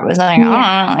before. I was like,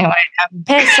 I don't know, like, I'm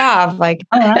pissed off. Like,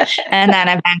 and then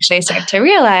eventually I started to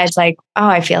realize like, oh,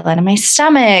 I feel that in my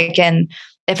stomach. And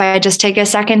if I just take a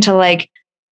second to like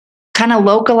kind of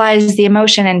localize the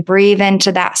emotion and breathe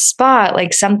into that spot,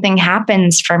 like something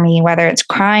happens for me, whether it's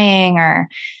crying or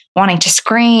wanting to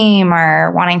scream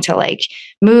or wanting to like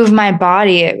move my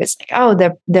body. It was like, oh,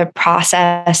 the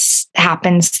process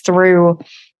happens through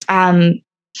that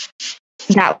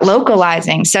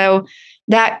localizing. So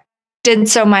that did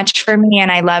so much for me.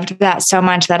 And I loved that so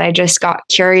much that I just got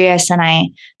curious and I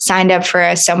signed up for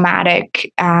a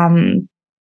somatic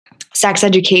sex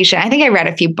education. I think I read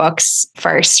a few books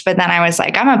first, but then I was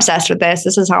like, I'm obsessed with this.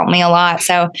 This has helped me a lot.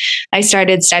 So I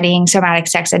started studying somatic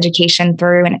sex education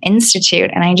through an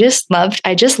institute, and I just loved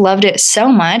it so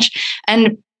much.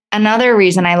 And another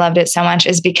reason I loved it so much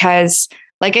is because,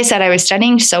 like I said, I was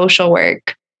studying social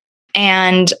work,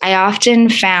 and I often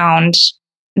found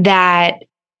that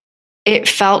it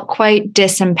felt quite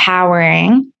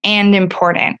disempowering and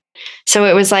important. So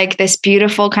it was like this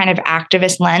beautiful kind of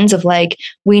activist lens of like,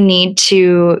 we need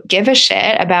to give a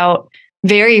shit about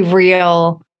very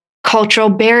real cultural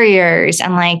barriers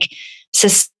and like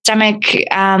systemic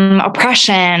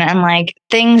oppression and like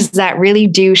things that really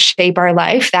do shape our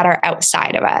life that are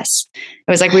outside of us.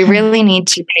 It was like, we really need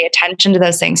to pay attention to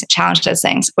those things and challenge those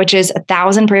things, which is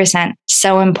 1,000%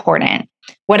 so important.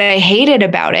 What I hated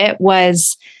about it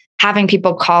was having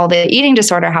people call the eating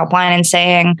disorder helpline and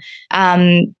saying,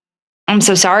 I'm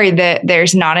so sorry that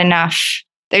there's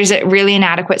really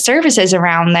inadequate services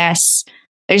around this.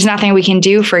 There's nothing we can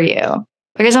do for you.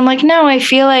 Because I'm like, no, I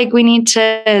feel like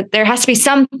there has to be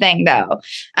something though.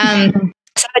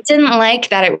 So I didn't like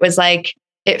that. It was like,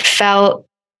 it felt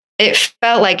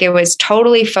like it was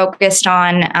totally focused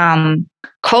on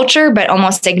culture, but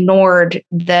almost ignored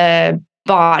the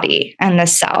body and the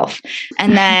self.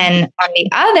 And then on the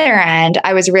other end,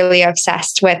 I was really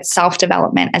obsessed with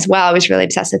self-development as well. I was really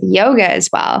obsessed with yoga as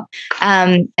well,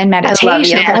 and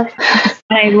meditation. And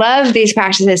I love these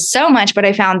practices so much, but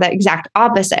I found the exact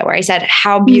opposite, where I said,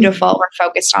 how beautiful. We're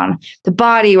focused on the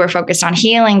body. We're focused on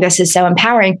healing. This is so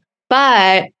empowering.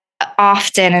 But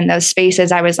often in those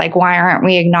spaces, I was like, why aren't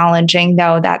we acknowledging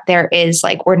though that there is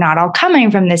like, we're not all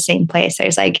coming from the same place.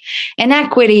 There's like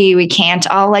inequity. We can't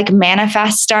all like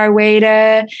manifest our way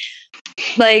to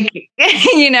like,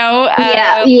 whatever.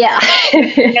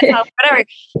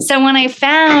 So when I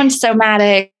found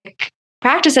somatic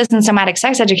practices and somatic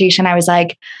sex education, I was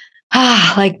like,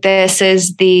 like this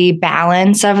is the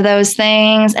balance of those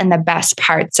things and the best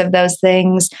parts of those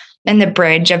things and the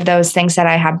bridge of those things that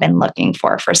I have been looking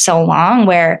for so long,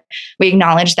 where we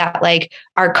acknowledge that like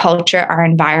our culture, our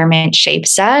environment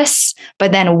shapes us,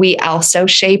 but then we also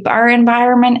shape our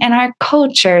environment and our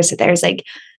culture. So there's like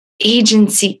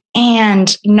agency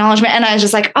and acknowledgement. And I was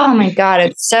just like, oh my God,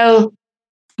 it's so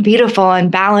beautiful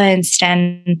and balanced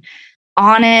and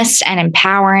honest and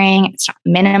empowering. It's not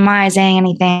minimizing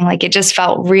anything. Like it just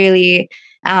felt really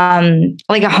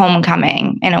like a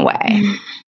homecoming in a way.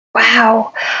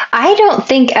 Wow. I don't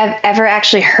think I've ever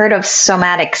actually heard of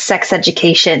somatic sex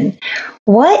education.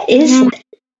 What is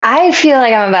I feel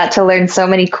like I'm about to learn so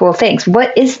many cool things.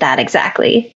 What is that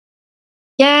exactly?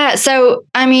 Yeah. So,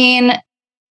 I mean,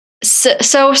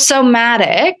 so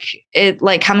somatic, it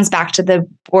like comes back to the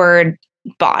word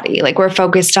body. Like we're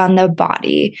focused on the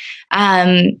body.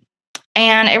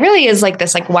 And it really is like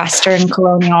this like Western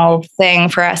colonial thing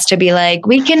for us to be like,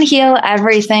 we can heal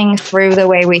everything through the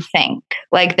way we think.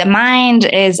 Like the mind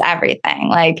is everything.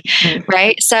 Like,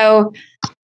 right. So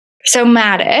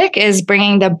somatic is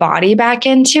bringing the body back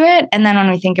into it. And then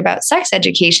when we think about sex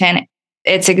education,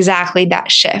 it's exactly that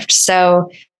shift.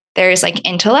 So there's like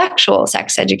intellectual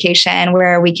sex education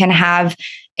where we can have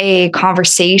a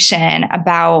conversation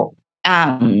about,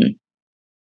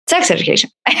 sex education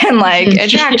and like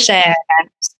attraction and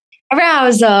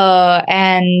arousal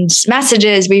and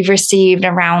messages we've received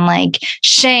around like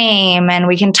shame. And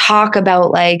we can talk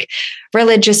about like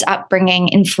religious upbringing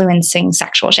influencing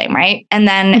sexual shame. Right. And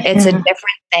then it's a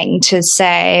different thing to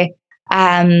say,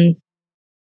 where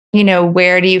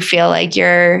do you feel like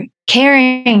you're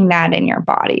carrying that in your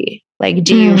body? Like,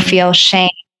 do you feel shame?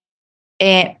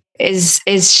 Is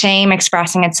shame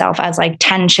expressing itself as like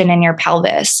tension in your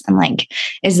pelvis? And like,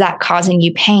 is that causing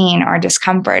you pain or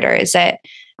discomfort? Or is it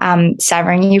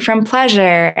severing you from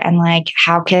pleasure? And like,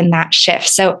 how can that shift?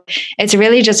 So it's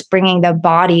really just bringing the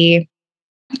body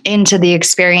into the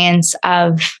experience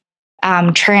of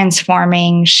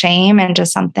transforming shame into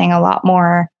something a lot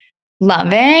more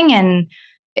loving. And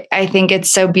I think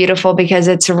it's so beautiful because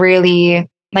it's really,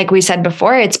 like we said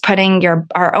before, it's putting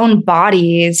our own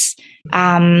bodies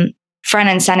front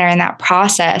and center in that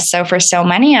process. So for so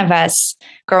many of us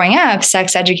growing up,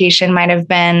 sex education might have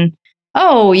been,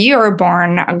 oh, you were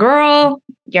born a girl,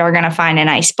 you're going to find a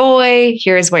nice boy,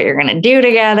 here's what you're going to do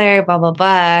together, blah, blah,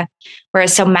 blah.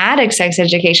 Whereas somatic sex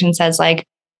education says like,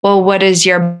 well, what is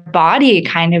your body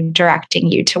kind of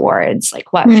directing you towards?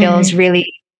 Like what feels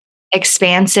really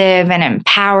expansive and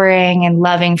empowering and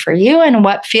loving for you, and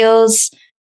what feels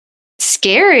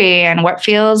scary and what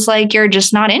feels like you're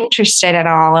just not interested at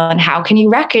all, and how can you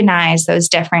recognize those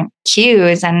different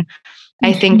cues? And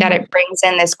I think that it brings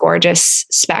in this gorgeous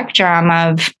spectrum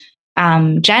of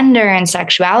gender and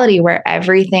sexuality where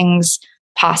everything's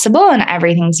possible and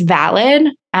everything's valid.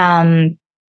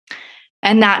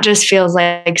 And that just feels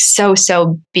like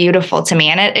so beautiful to me.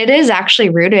 And it is actually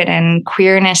rooted in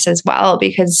queerness as well,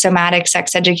 because somatic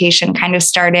sex education kind of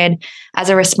started as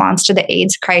a response to the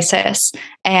AIDS crisis.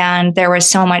 And there was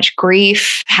so much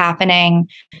grief happening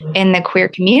in the queer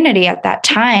community at that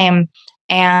time.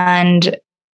 And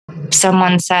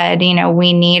someone said,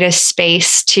 we need a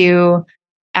space to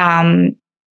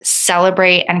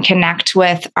celebrate and connect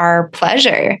with our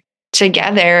pleasure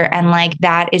together. And like,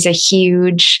 that is a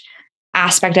huge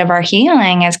aspect of our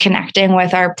healing, is connecting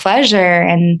with our pleasure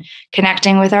and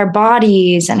connecting with our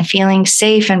bodies and feeling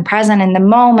safe and present in the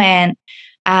moment.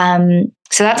 So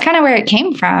that's kind of where it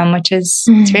came from, which is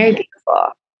it's very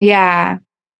beautiful. Yeah.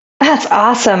 That's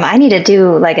awesome. I need to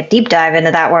do like a deep dive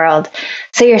into that world.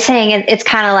 So you're saying it's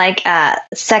kind of like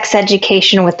sex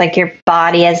education with like your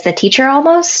body as the teacher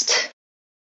almost?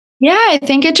 Yeah, I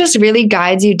think it just really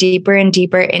guides you deeper and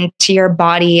deeper into your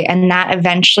body. And that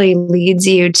eventually leads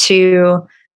you to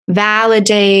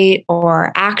validate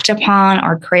or act upon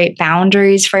or create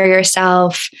boundaries for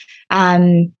yourself.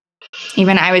 Even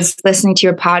I was listening to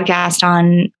a podcast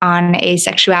on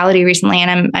asexuality recently,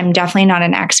 and I'm definitely not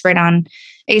an expert on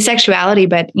asexuality,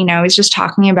 but I was just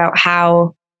talking about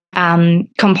how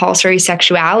compulsory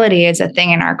sexuality is a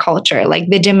thing in our culture, like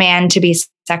the demand to be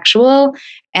sexual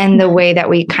and the way that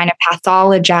we kind of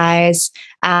pathologize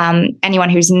anyone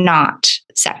who's not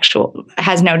sexual,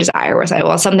 has no desire. We're like,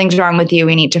 well, something's wrong with you.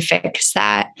 We need to fix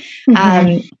that.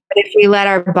 But if we let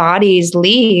our bodies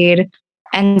lead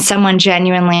and someone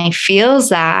genuinely feels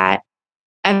that,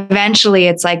 eventually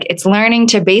it's like, it's learning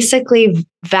to basically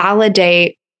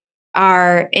validate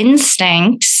our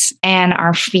instincts and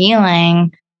our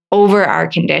feeling over our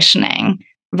conditioning,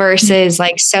 versus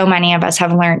like so many of us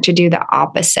have learned to do the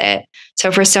opposite.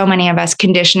 So for so many of us,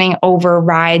 conditioning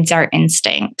overrides our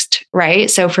instinct, right?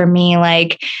 So for me,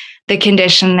 like the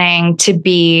conditioning to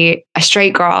be a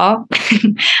straight girl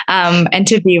and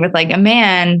to be with like a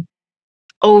man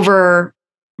overrode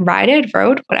my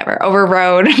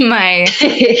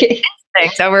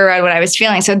instincts, overrode what I was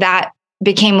feeling. So that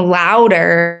became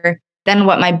louder than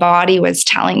what my body was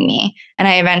telling me. And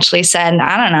I eventually said,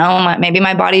 I don't know, maybe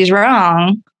my body's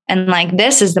wrong. And like,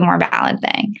 this is the more valid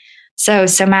thing. So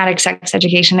somatic sex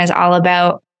education is all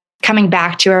about coming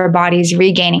back to our bodies,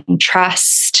 regaining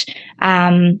trust,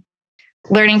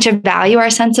 learning to value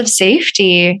our sense of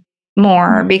safety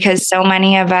more, because so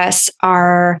many of us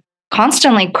are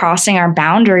constantly crossing our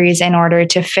boundaries in order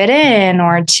to fit in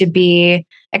or to be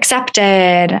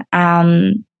accepted.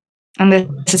 And this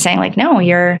is saying like, no,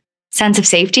 your sense of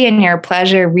safety and your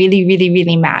pleasure really, really,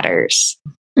 really matters.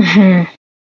 Mm-hmm.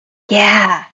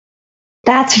 Yeah,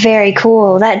 that's very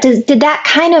cool. Did that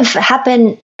kind of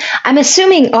happen? I'm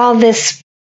assuming all this,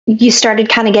 you started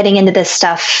kind of getting into this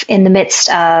stuff in the midst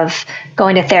of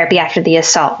going to therapy after the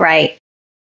assault, right?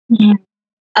 Yeah.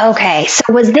 Okay, so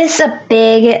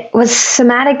was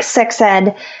somatic sex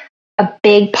ed a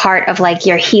big part of like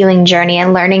your healing journey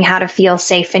and learning how to feel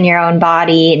safe in your own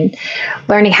body and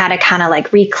learning how to kind of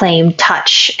like reclaim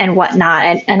touch and whatnot,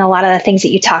 and a lot of the things that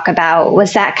you talk about?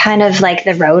 Was that kind of like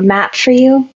the roadmap for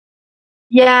you?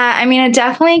 Yeah, I mean, it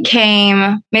definitely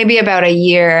came maybe about a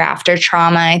year after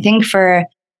trauma. I think for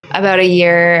about a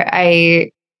year,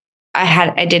 I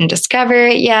didn't discover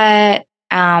it yet.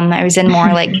 I was in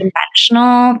more like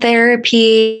conventional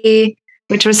therapy,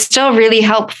 which was still really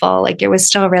helpful. Like it was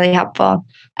still really helpful.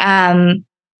 But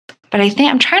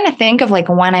I'm trying to think of like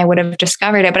when I would have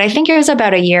discovered it, but I think it was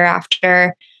about a year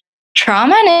after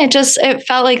trauma. And it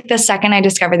felt like the second I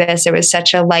discovered this, it was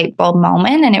such a light bulb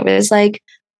moment. And it was like,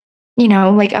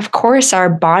 like, of course our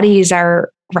bodies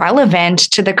are relevant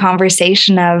to the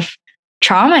conversation of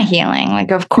trauma healing.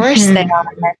 Like, of course they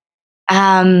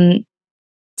are.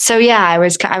 So yeah, I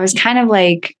was kind of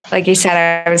like you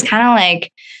said, I was kind of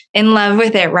like in love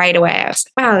with it right away. I was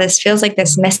like, wow, this feels like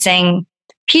this missing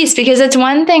piece, because it's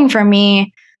one thing for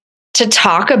me to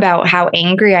talk about how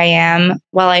angry I am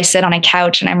while I sit on a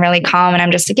couch and I'm really calm and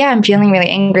I'm just like, yeah, I'm feeling really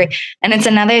angry. And it's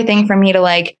another thing for me to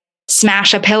like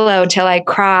smash a pillow till I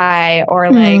cry,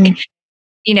 or like,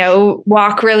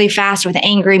 walk really fast with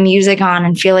angry music on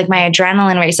and feel like my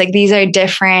adrenaline race. Like these are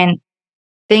different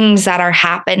things that are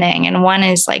happening. And one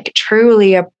is like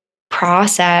truly a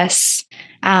process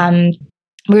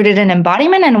rooted in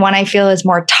embodiment. And one I feel is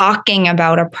more talking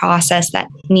about a process that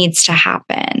needs to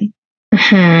happen.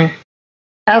 Mm-hmm.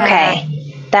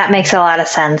 Okay. That makes a lot of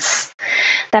sense.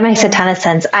 That makes a ton of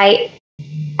sense. I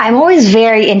I'm always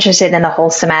very interested in the whole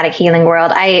somatic healing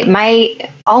world.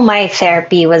 All my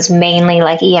therapy was mainly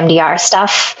like EMDR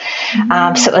stuff.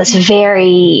 So it was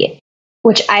very,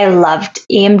 which I loved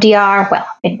EMDR. Well,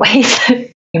 in ways,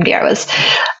 EMDR was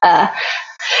a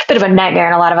bit of a nightmare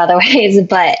in a lot of other ways,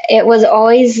 but it was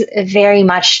always very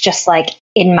much just like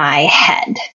in my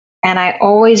head. And I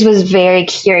always was very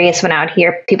curious when I would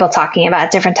hear people talking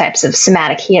about different types of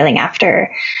somatic healing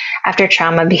after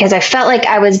trauma, because I felt like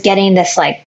I was getting this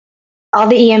like all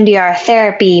the EMDR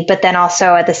therapy, but then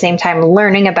also at the same time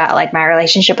learning about like my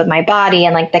relationship with my body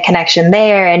and like the connection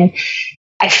there. And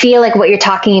I feel like what you're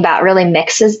talking about really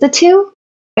mixes the two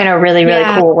in a really, really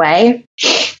cool way.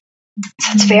 So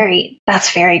that's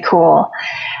very cool.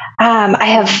 I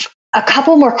have a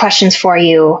couple more questions for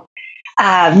you.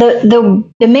 The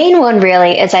main one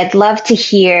really is I'd love to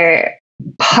hear,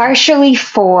 partially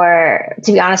to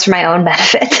be honest, for my own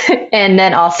benefit, and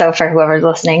then also for whoever's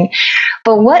listening.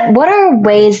 But what are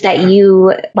ways that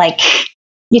you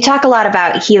talk a lot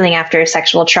about healing after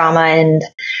sexual trauma, and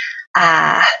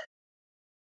I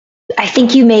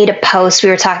think you made a post we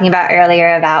were talking about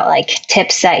earlier about like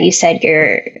tips that you said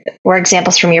were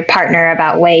examples from your partner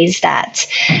about ways that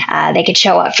they could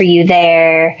show up for you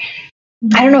there.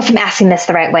 I don't know if I'm asking this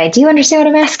the right way. Do you understand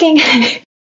what I'm asking?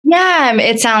 Yeah,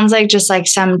 it sounds like just like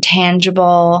some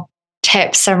tangible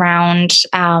tips around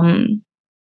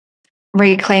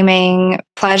reclaiming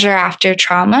pleasure after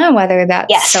trauma, whether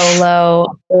that's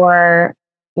solo or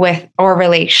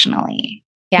relationally.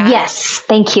 Yeah. Yes.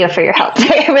 Thank you for your help.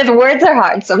 With words are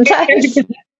hard sometimes.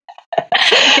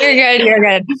 You're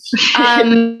good.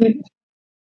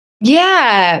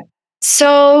 Yeah.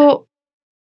 So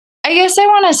I guess I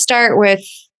want to start with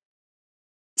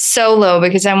solo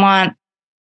because I want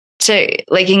to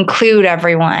like include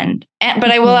everyone.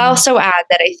 But I will also add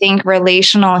that I think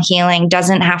relational healing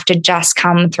doesn't have to just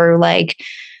come through like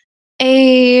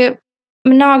a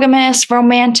monogamous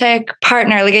romantic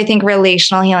partner. Like I think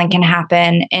relational healing can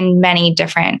happen with many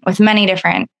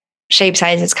different shapes,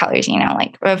 sizes, colors,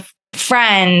 like a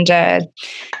friend,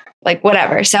 like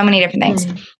whatever, so many different things.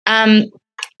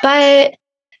 But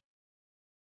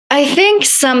I think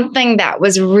something that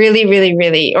was really, really,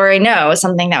 really, or I know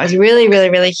something that was really, really,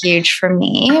 really huge for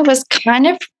me was kind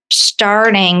of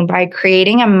starting by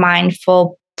creating a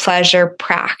mindful pleasure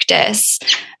practice.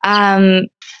 And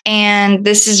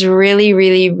this is really,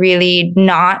 really, really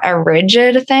not a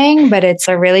rigid thing, but it's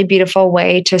a really beautiful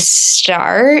way to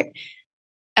start.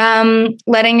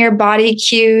 Letting your body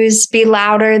cues be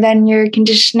louder than your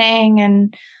conditioning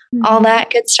and all that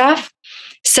good stuff.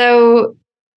 So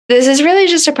this is really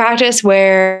just a practice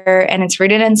and it's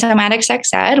rooted in somatic sex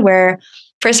ed, where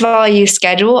first of all, you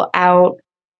schedule out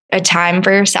a time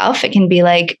for yourself. It can be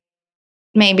like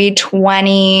maybe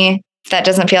 20, if that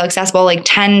doesn't feel accessible, like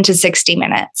 10 to 60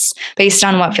 minutes based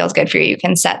on what feels good for you. You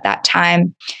can set that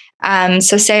time.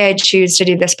 So say I choose to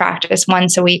do this practice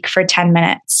once a week for 10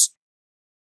 minutes.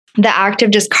 The act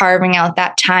of just carving out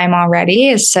that time already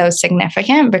is so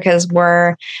significant because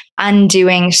we're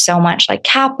undoing so much like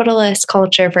capitalist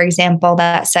culture, for example,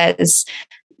 that says,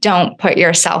 don't put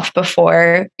yourself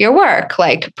before your work,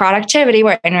 like productivity,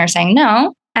 and we're saying,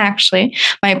 no, actually,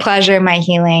 my pleasure, my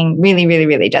healing really, really,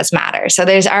 really does matter. So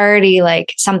there's already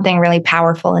like something really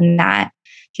powerful in that.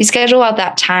 You schedule out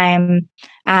that time,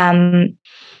 and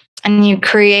you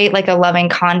create like a loving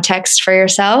context for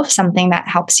yourself, something that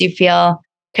helps you feel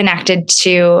connected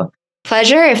to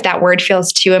pleasure. If that word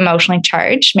feels too emotionally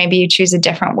charged, maybe you choose a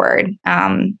different word.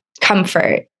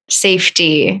 Comfort,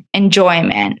 safety,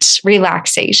 enjoyment,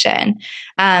 relaxation.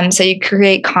 So you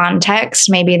create context.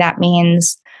 Maybe that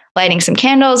means lighting some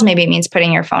candles. Maybe it means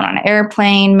putting your phone on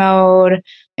airplane mode.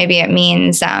 Maybe it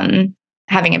means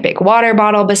having a big water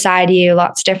bottle beside you,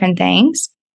 lots of different things.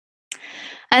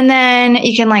 And then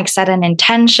you can like set an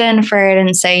intention for it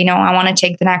and say, I want to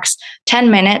take the next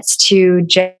 10 minutes to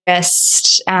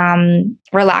just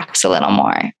relax a little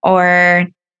more or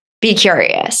be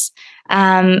curious.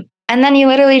 And then you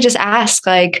literally just ask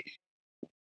like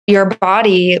your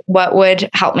body, what would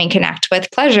help me connect with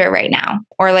pleasure right now?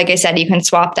 Or like I said, you can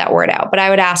swap that word out, but I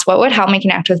would ask, what would help me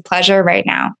connect with pleasure right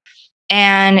now?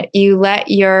 And you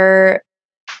let your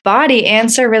body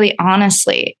answer really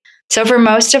honestly. So for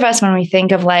most of us, when we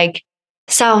think of like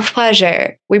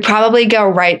self-pleasure, we probably go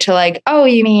right to like, oh,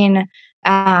 you mean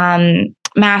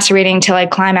masturbating to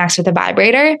like climax with a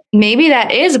vibrator? Maybe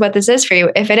that is what this is for you.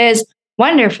 If it is,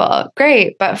 wonderful,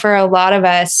 great. But for a lot of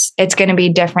us, it's going to be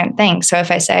different things. So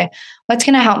if I say, what's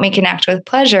going to help me connect with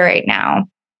pleasure right now?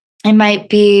 It might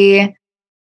be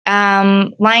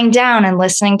lying down and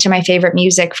listening to my favorite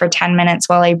music for 10 minutes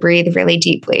while I breathe really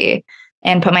deeply.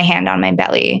 and put my hand on my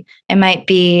belly. It might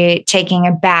be taking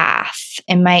a bath.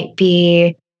 It might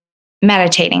be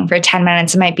meditating for 10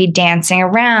 minutes. It might be dancing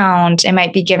around. It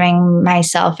might be giving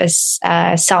myself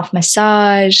a self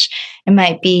massage. It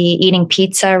might be eating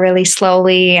pizza really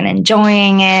slowly and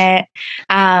enjoying it.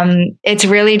 It's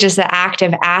really just the act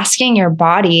of asking your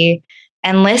body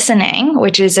and listening,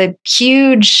 which is a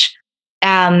huge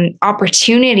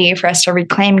opportunity for us to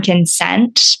reclaim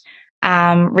consent,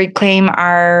 reclaim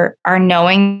our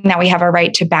knowing that we have a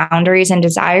right to boundaries and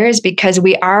desires, because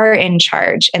we are in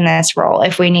charge in this role.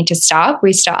 If we need to stop,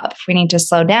 we stop. If we need to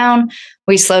slow down,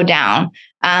 we slow down.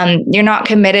 You're not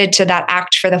committed to that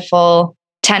act for the full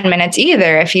 10 minutes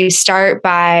either. If you start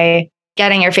by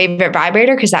getting your favorite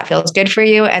vibrator because that feels good for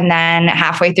you, and then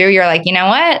halfway through you're like, you know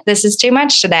what, this is too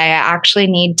much today. I actually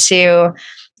need to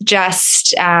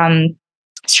just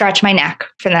stretch my neck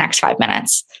for the next 5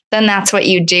 minutes. Then that's what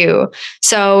you do.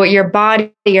 So your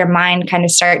body, your mind kind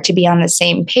of start to be on the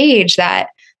same page that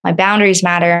my boundaries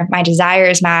matter, my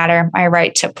desires matter, my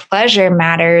right to pleasure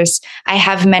matters. I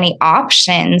have many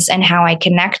options in how I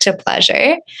connect to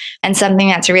pleasure. And something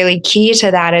that's really key to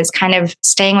that is kind of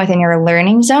staying within your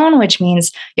learning zone, which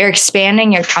means you're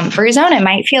expanding your comfort zone. It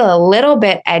might feel a little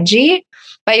bit edgy,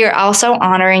 but you're also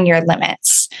honoring your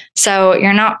limits. So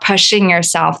you're not pushing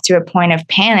yourself to a point of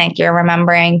panic. You're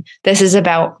remembering this is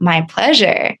about my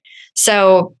pleasure.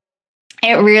 So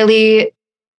it really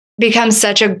becomes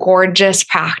such a gorgeous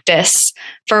practice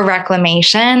for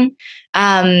reclamation.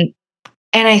 And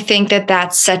I think that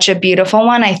that's such a beautiful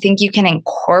one. I think you can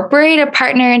incorporate a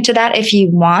partner into that if you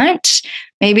want.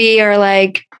 Maybe you're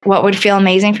like, what would feel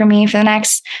amazing for me for the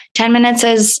next 10 minutes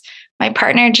is my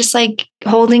partner just like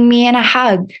holding me in a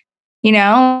hug, you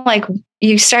know, like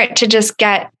you start to just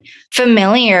get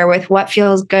familiar with what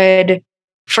feels good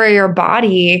for your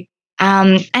body.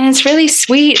 And it's really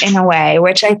sweet in a way,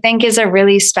 which I think is a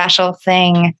really special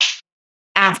thing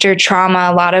after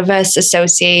trauma. A lot of us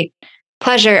associate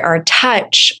pleasure or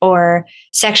touch or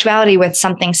sexuality with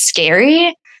something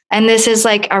scary. And this is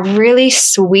like a really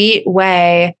sweet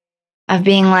way of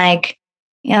being like,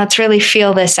 yeah, let's really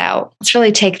feel this out. Let's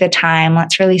really take the time.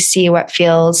 Let's really see what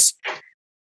feels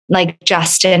like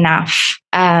just enough.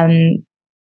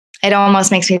 It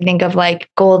almost makes me think of like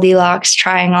Goldilocks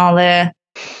trying all the,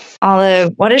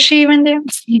 what does she even do?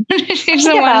 She's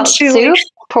the one soup,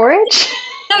 porridge.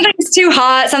 Something's too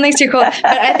hot, something's too cold.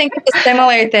 But I think it's a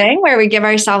similar thing where we give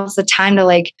ourselves the time to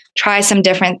like try some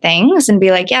different things and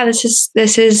be like, yeah, this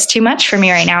is too much for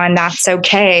me right now. And that's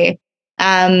okay.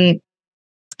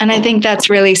 And I think that's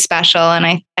really special.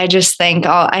 And I just think,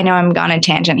 I know I'm on a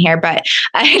tangent here, but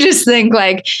I just think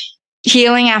like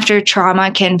healing after trauma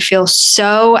can feel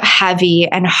so heavy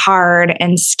and hard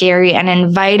and scary, and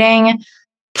inviting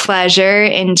pleasure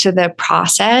into the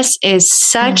process is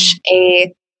such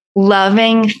a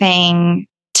loving thing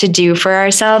to do for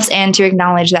ourselves, and to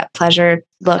acknowledge that pleasure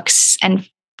looks and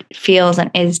feels and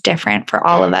is different for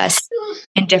all of us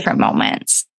in different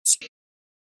moments.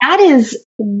 That is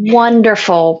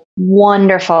wonderful,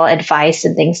 wonderful advice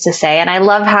and things to say. And I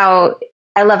love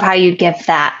how you give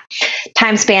that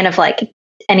time span of like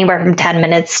anywhere from 10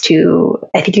 minutes to,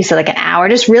 I think you said like an hour,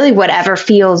 just really whatever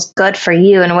feels good for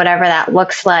you and whatever that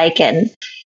looks like. And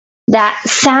that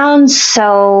sounds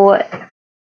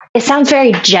it sounds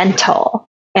very gentle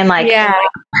in like a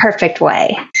perfect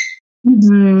way.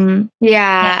 Mm-hmm.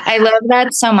 Yeah. I love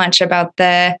that so much about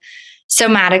the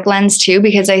somatic lens too,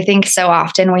 because I think so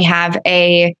often we have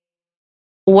a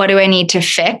what do I need to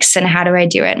fix and how do I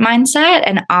do it mindset.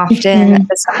 And often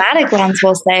the somatic lens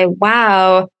will say,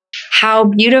 wow, how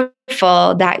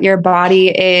beautiful that your body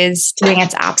is doing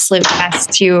its absolute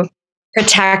best to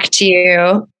protect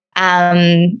you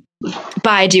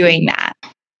by doing that.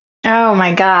 Oh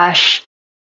my gosh.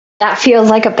 That feels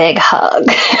like a big hug.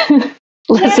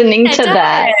 Listening to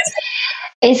that.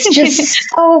 It's just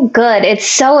so good. It's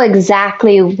so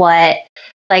exactly what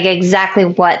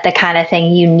the kind of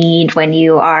thing you need when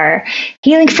you are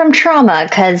healing from trauma,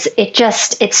 because it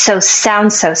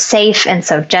sounds so safe and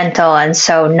so gentle and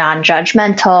so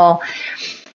non-judgmental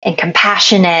and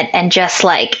compassionate, and just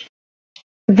like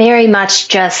very much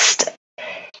just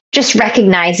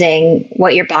recognizing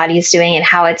what your body is doing and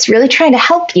how it's really trying to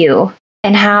help you,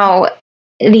 and how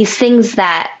these things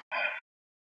that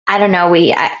I don't know,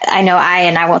 I know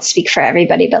I won't speak for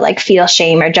everybody, but like feel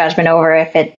shame or judgment over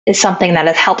if it is something that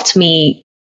has helped me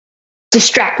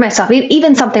distract myself,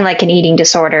 even something like an eating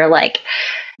disorder, like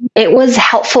it was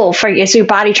helpful for you. So your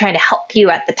body trying to help you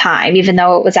at the time, even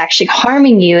though it was actually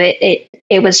harming you,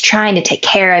 it was trying to take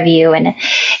care of you. And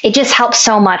it just helps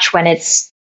so much when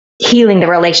it's healing the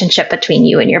relationship between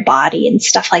you and your body and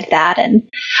stuff like that. And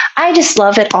I just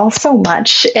love it all so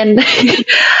much. And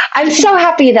I'm so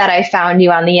happy that I found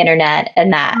you on the internet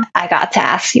and that I got to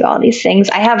ask you all these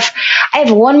things. I have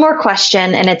one more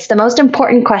question, and it's the most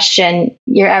important question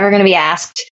you're ever going to be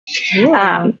asked.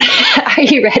 Are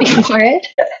you ready for it?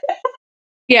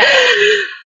 Yeah.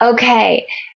 Okay.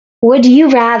 Would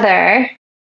you rather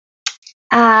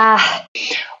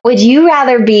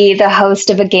be the host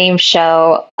of a game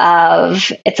show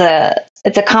of it's a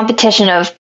competition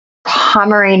of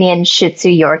Pomeranian Shih Tzu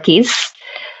Yorkies?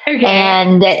 Okay.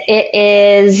 And it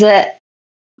is,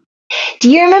 do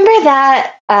you remember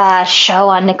that show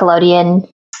on Nickelodeon?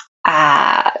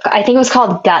 I think it was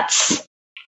called Guts,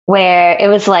 where it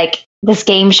was like this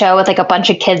game show with like a bunch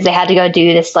of kids. They had to go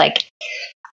do this, like,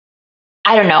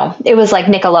 I don't know. It was like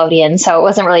Nickelodeon, so it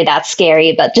wasn't really that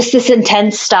scary, but just this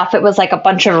intense stuff. It was like a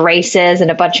bunch of races and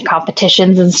a bunch of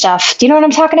competitions and stuff. Do you know what I'm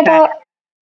talking about?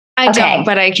 I don't,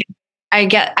 but I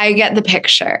get the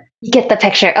picture. You get the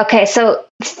picture. Okay, so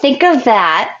think of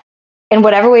that in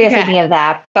whatever way you're thinking of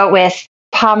that, but with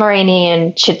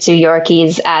Pomeranian Shih Tzu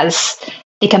Yorkies as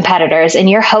the competitors, and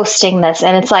you're hosting this,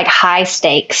 and it's like high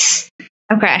stakes.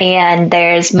 Okay. And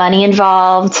there's money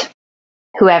involved.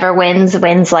 Whoever wins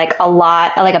like a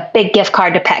lot, like a big gift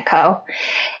card to Petco.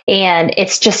 And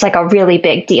it's just like a really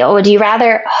big deal. Would you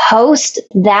rather host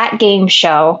that game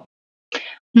show,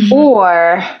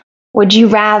 or would you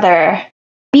rather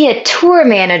be a tour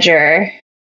manager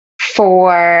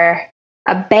for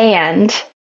a band?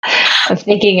 I'm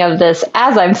thinking of this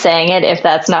as I'm saying it, if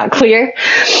that's not clear.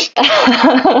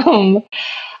 A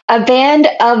band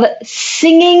of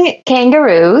singing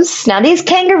kangaroos. Now, these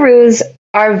kangaroos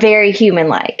are very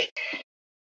human-like.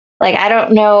 Like, I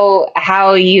don't know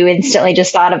how you instantly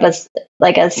just thought of us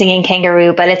like a singing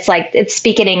kangaroo, but it's like, it's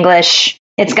speaking English.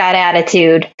 It's got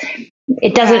attitude.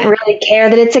 It doesn't really care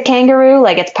that it's a kangaroo.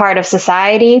 Like, it's part of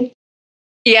society.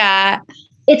 Yeah.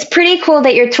 It's pretty cool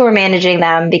that you're tour managing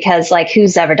them, because like,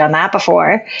 who's ever done that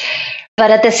before?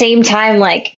 But at the same time,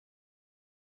 like,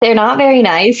 they're not very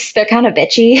nice. They're kind of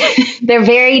bitchy. They're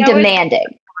very demanding.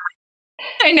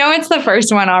 I know it's the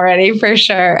first one already, for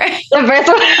sure. The first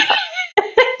one?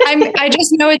 I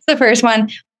just know it's the first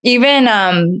one. Even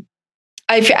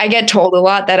I get told a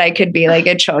lot that I could be like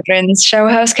a children's show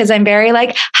host, because I'm very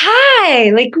like, hi,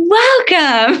 like,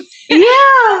 welcome.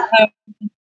 Yeah.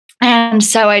 And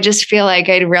so I just feel like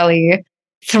I'd really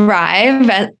thrive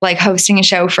at like hosting a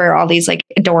show for all these like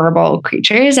adorable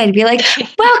creatures. I'd be like,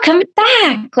 welcome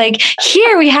back. Like,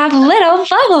 here we have little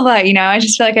blah, blah, blah. You know, I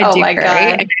just feel like I do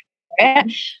great.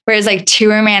 Whereas like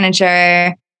tour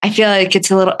manager, I feel like it's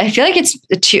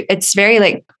very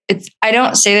like, I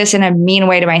don't say this in a mean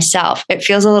way to myself. It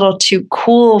feels a little too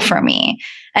cool for me.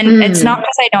 And it's not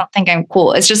because I don't think I'm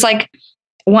cool. It's just like,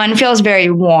 one feels very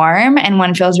warm and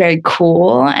one feels very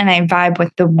cool. And I vibe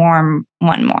with the warm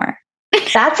one more.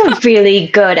 That's a really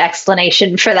good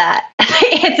explanation for that.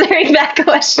 Answering that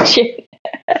question.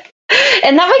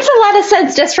 And that makes a lot of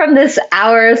sense just from this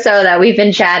hour or so that we've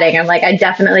been chatting. I'm like, I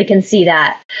definitely can see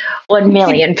that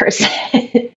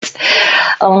 1,000,000%.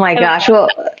 Oh my gosh. Well,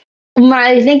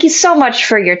 Marlee, thank you so much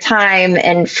for your time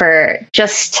and for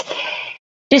just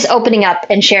opening up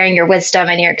and sharing your wisdom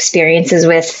and your experiences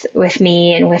with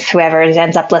me and with whoever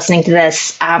ends up listening to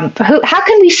this. How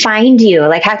can we find you?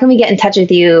 Like, how can we get in touch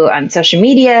with you on social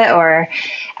media, or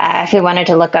if we wanted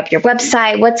to look up your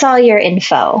website? What's all your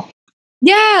info?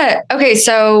 Yeah. Okay.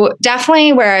 So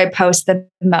definitely where I post the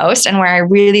most and where I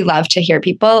really love to hear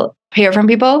from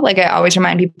people. Like, I always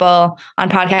remind people on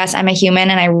podcasts, I'm a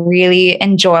human, and I really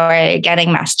enjoy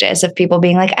getting messages of people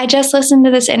being like, I just listened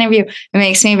to this interview. It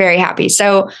makes me very happy.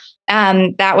 So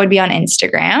that would be on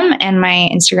Instagram, and my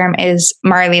Instagram is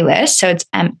Marlee Liss. So it's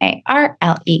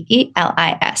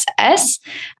MarleeLiss.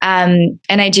 And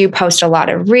I do post a lot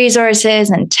of resources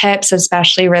and tips,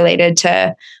 especially related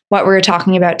to what we're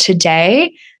talking about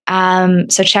today.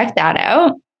 So check that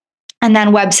out. And then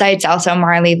websites also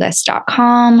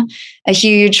marleeliss.com. A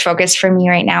huge focus for me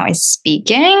right now is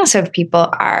speaking. So if people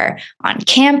are on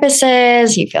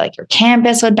campuses, you feel like your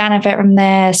campus would benefit from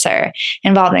this, or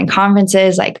involved in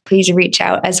conferences, like, please reach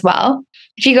out as well.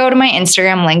 If you go to my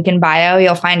Instagram link in bio,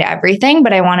 you'll find everything.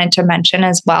 But I wanted to mention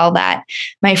as well that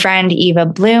my friend Eva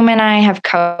Bloom and I have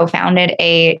co-founded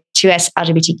a 2S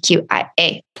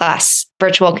LGBTQIA+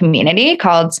 virtual community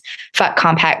called Fuck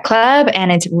Compact Club.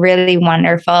 And it's really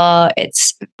wonderful.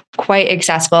 It's quite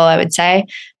accessible, I would say.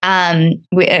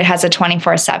 It has a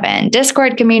 24/7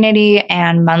 Discord community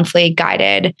and monthly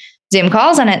guided Zoom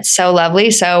calls, and it's so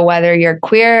lovely. So whether you're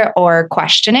queer or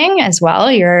questioning as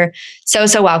well, you're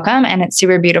so welcome, and it's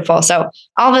super beautiful. So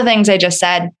all the things I just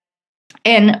said,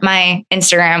 in my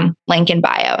Instagram link in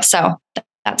bio. So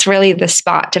that's really the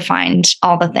spot to find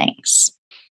all the things.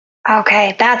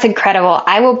 Okay, that's incredible.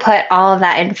 I will put all of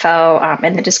that info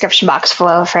in the description box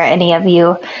below for any of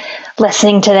you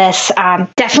listening to this.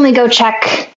 Definitely go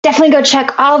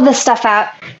check all of this stuff out.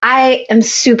 I am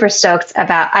super stoked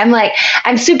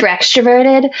I'm super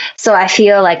extroverted, so I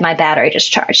feel like my battery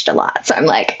just charged a lot. So I'm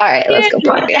like, all right, let's go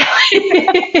party.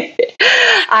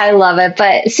 I love it.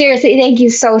 But seriously, thank you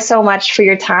so, so much for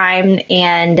your time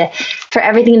and for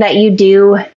everything that you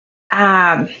do.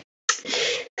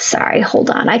 Sorry,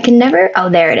 hold on. I can never. Oh,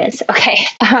 there it is. Okay.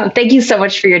 Thank you so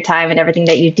much for your time and everything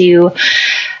that you do.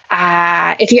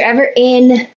 If you're ever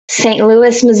in St.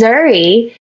 Louis,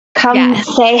 Missouri, come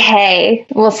say hey.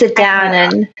 We'll sit down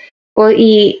and we'll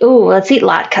eat. Ooh, let's eat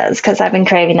latkes because I've been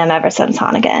craving them ever since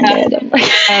Hanukkah ended.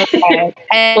 Okay.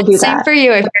 And we'll do same that. For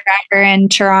you. If you're ever in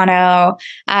Toronto,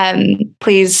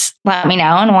 please let me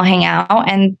know and we'll hang out.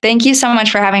 And thank you so much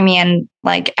for having me and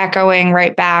like echoing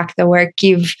right back. The work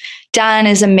you've done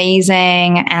is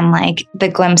amazing. And like the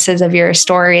glimpses of your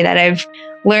story that I've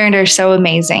learned are so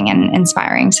amazing and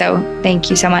inspiring. So thank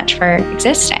you so much for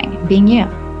existing and being you.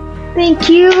 Thank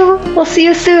you. We'll see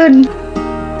you soon.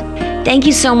 Thank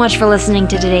you so much for listening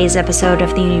to today's episode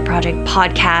of the Unity Project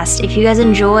podcast. If you guys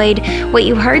enjoyed what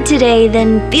you heard today,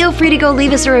 then feel free to go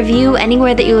leave us a review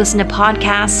anywhere that you listen to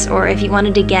podcasts, or if you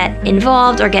wanted to get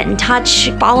involved or get in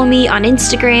touch, follow me on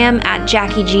Instagram at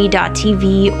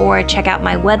jackieg.tv or check out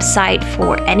my website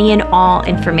for any and all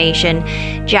information,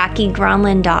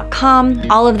 jackiegronlin.com.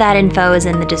 All of that info is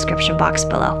in the description box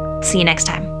below. See you next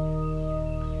time.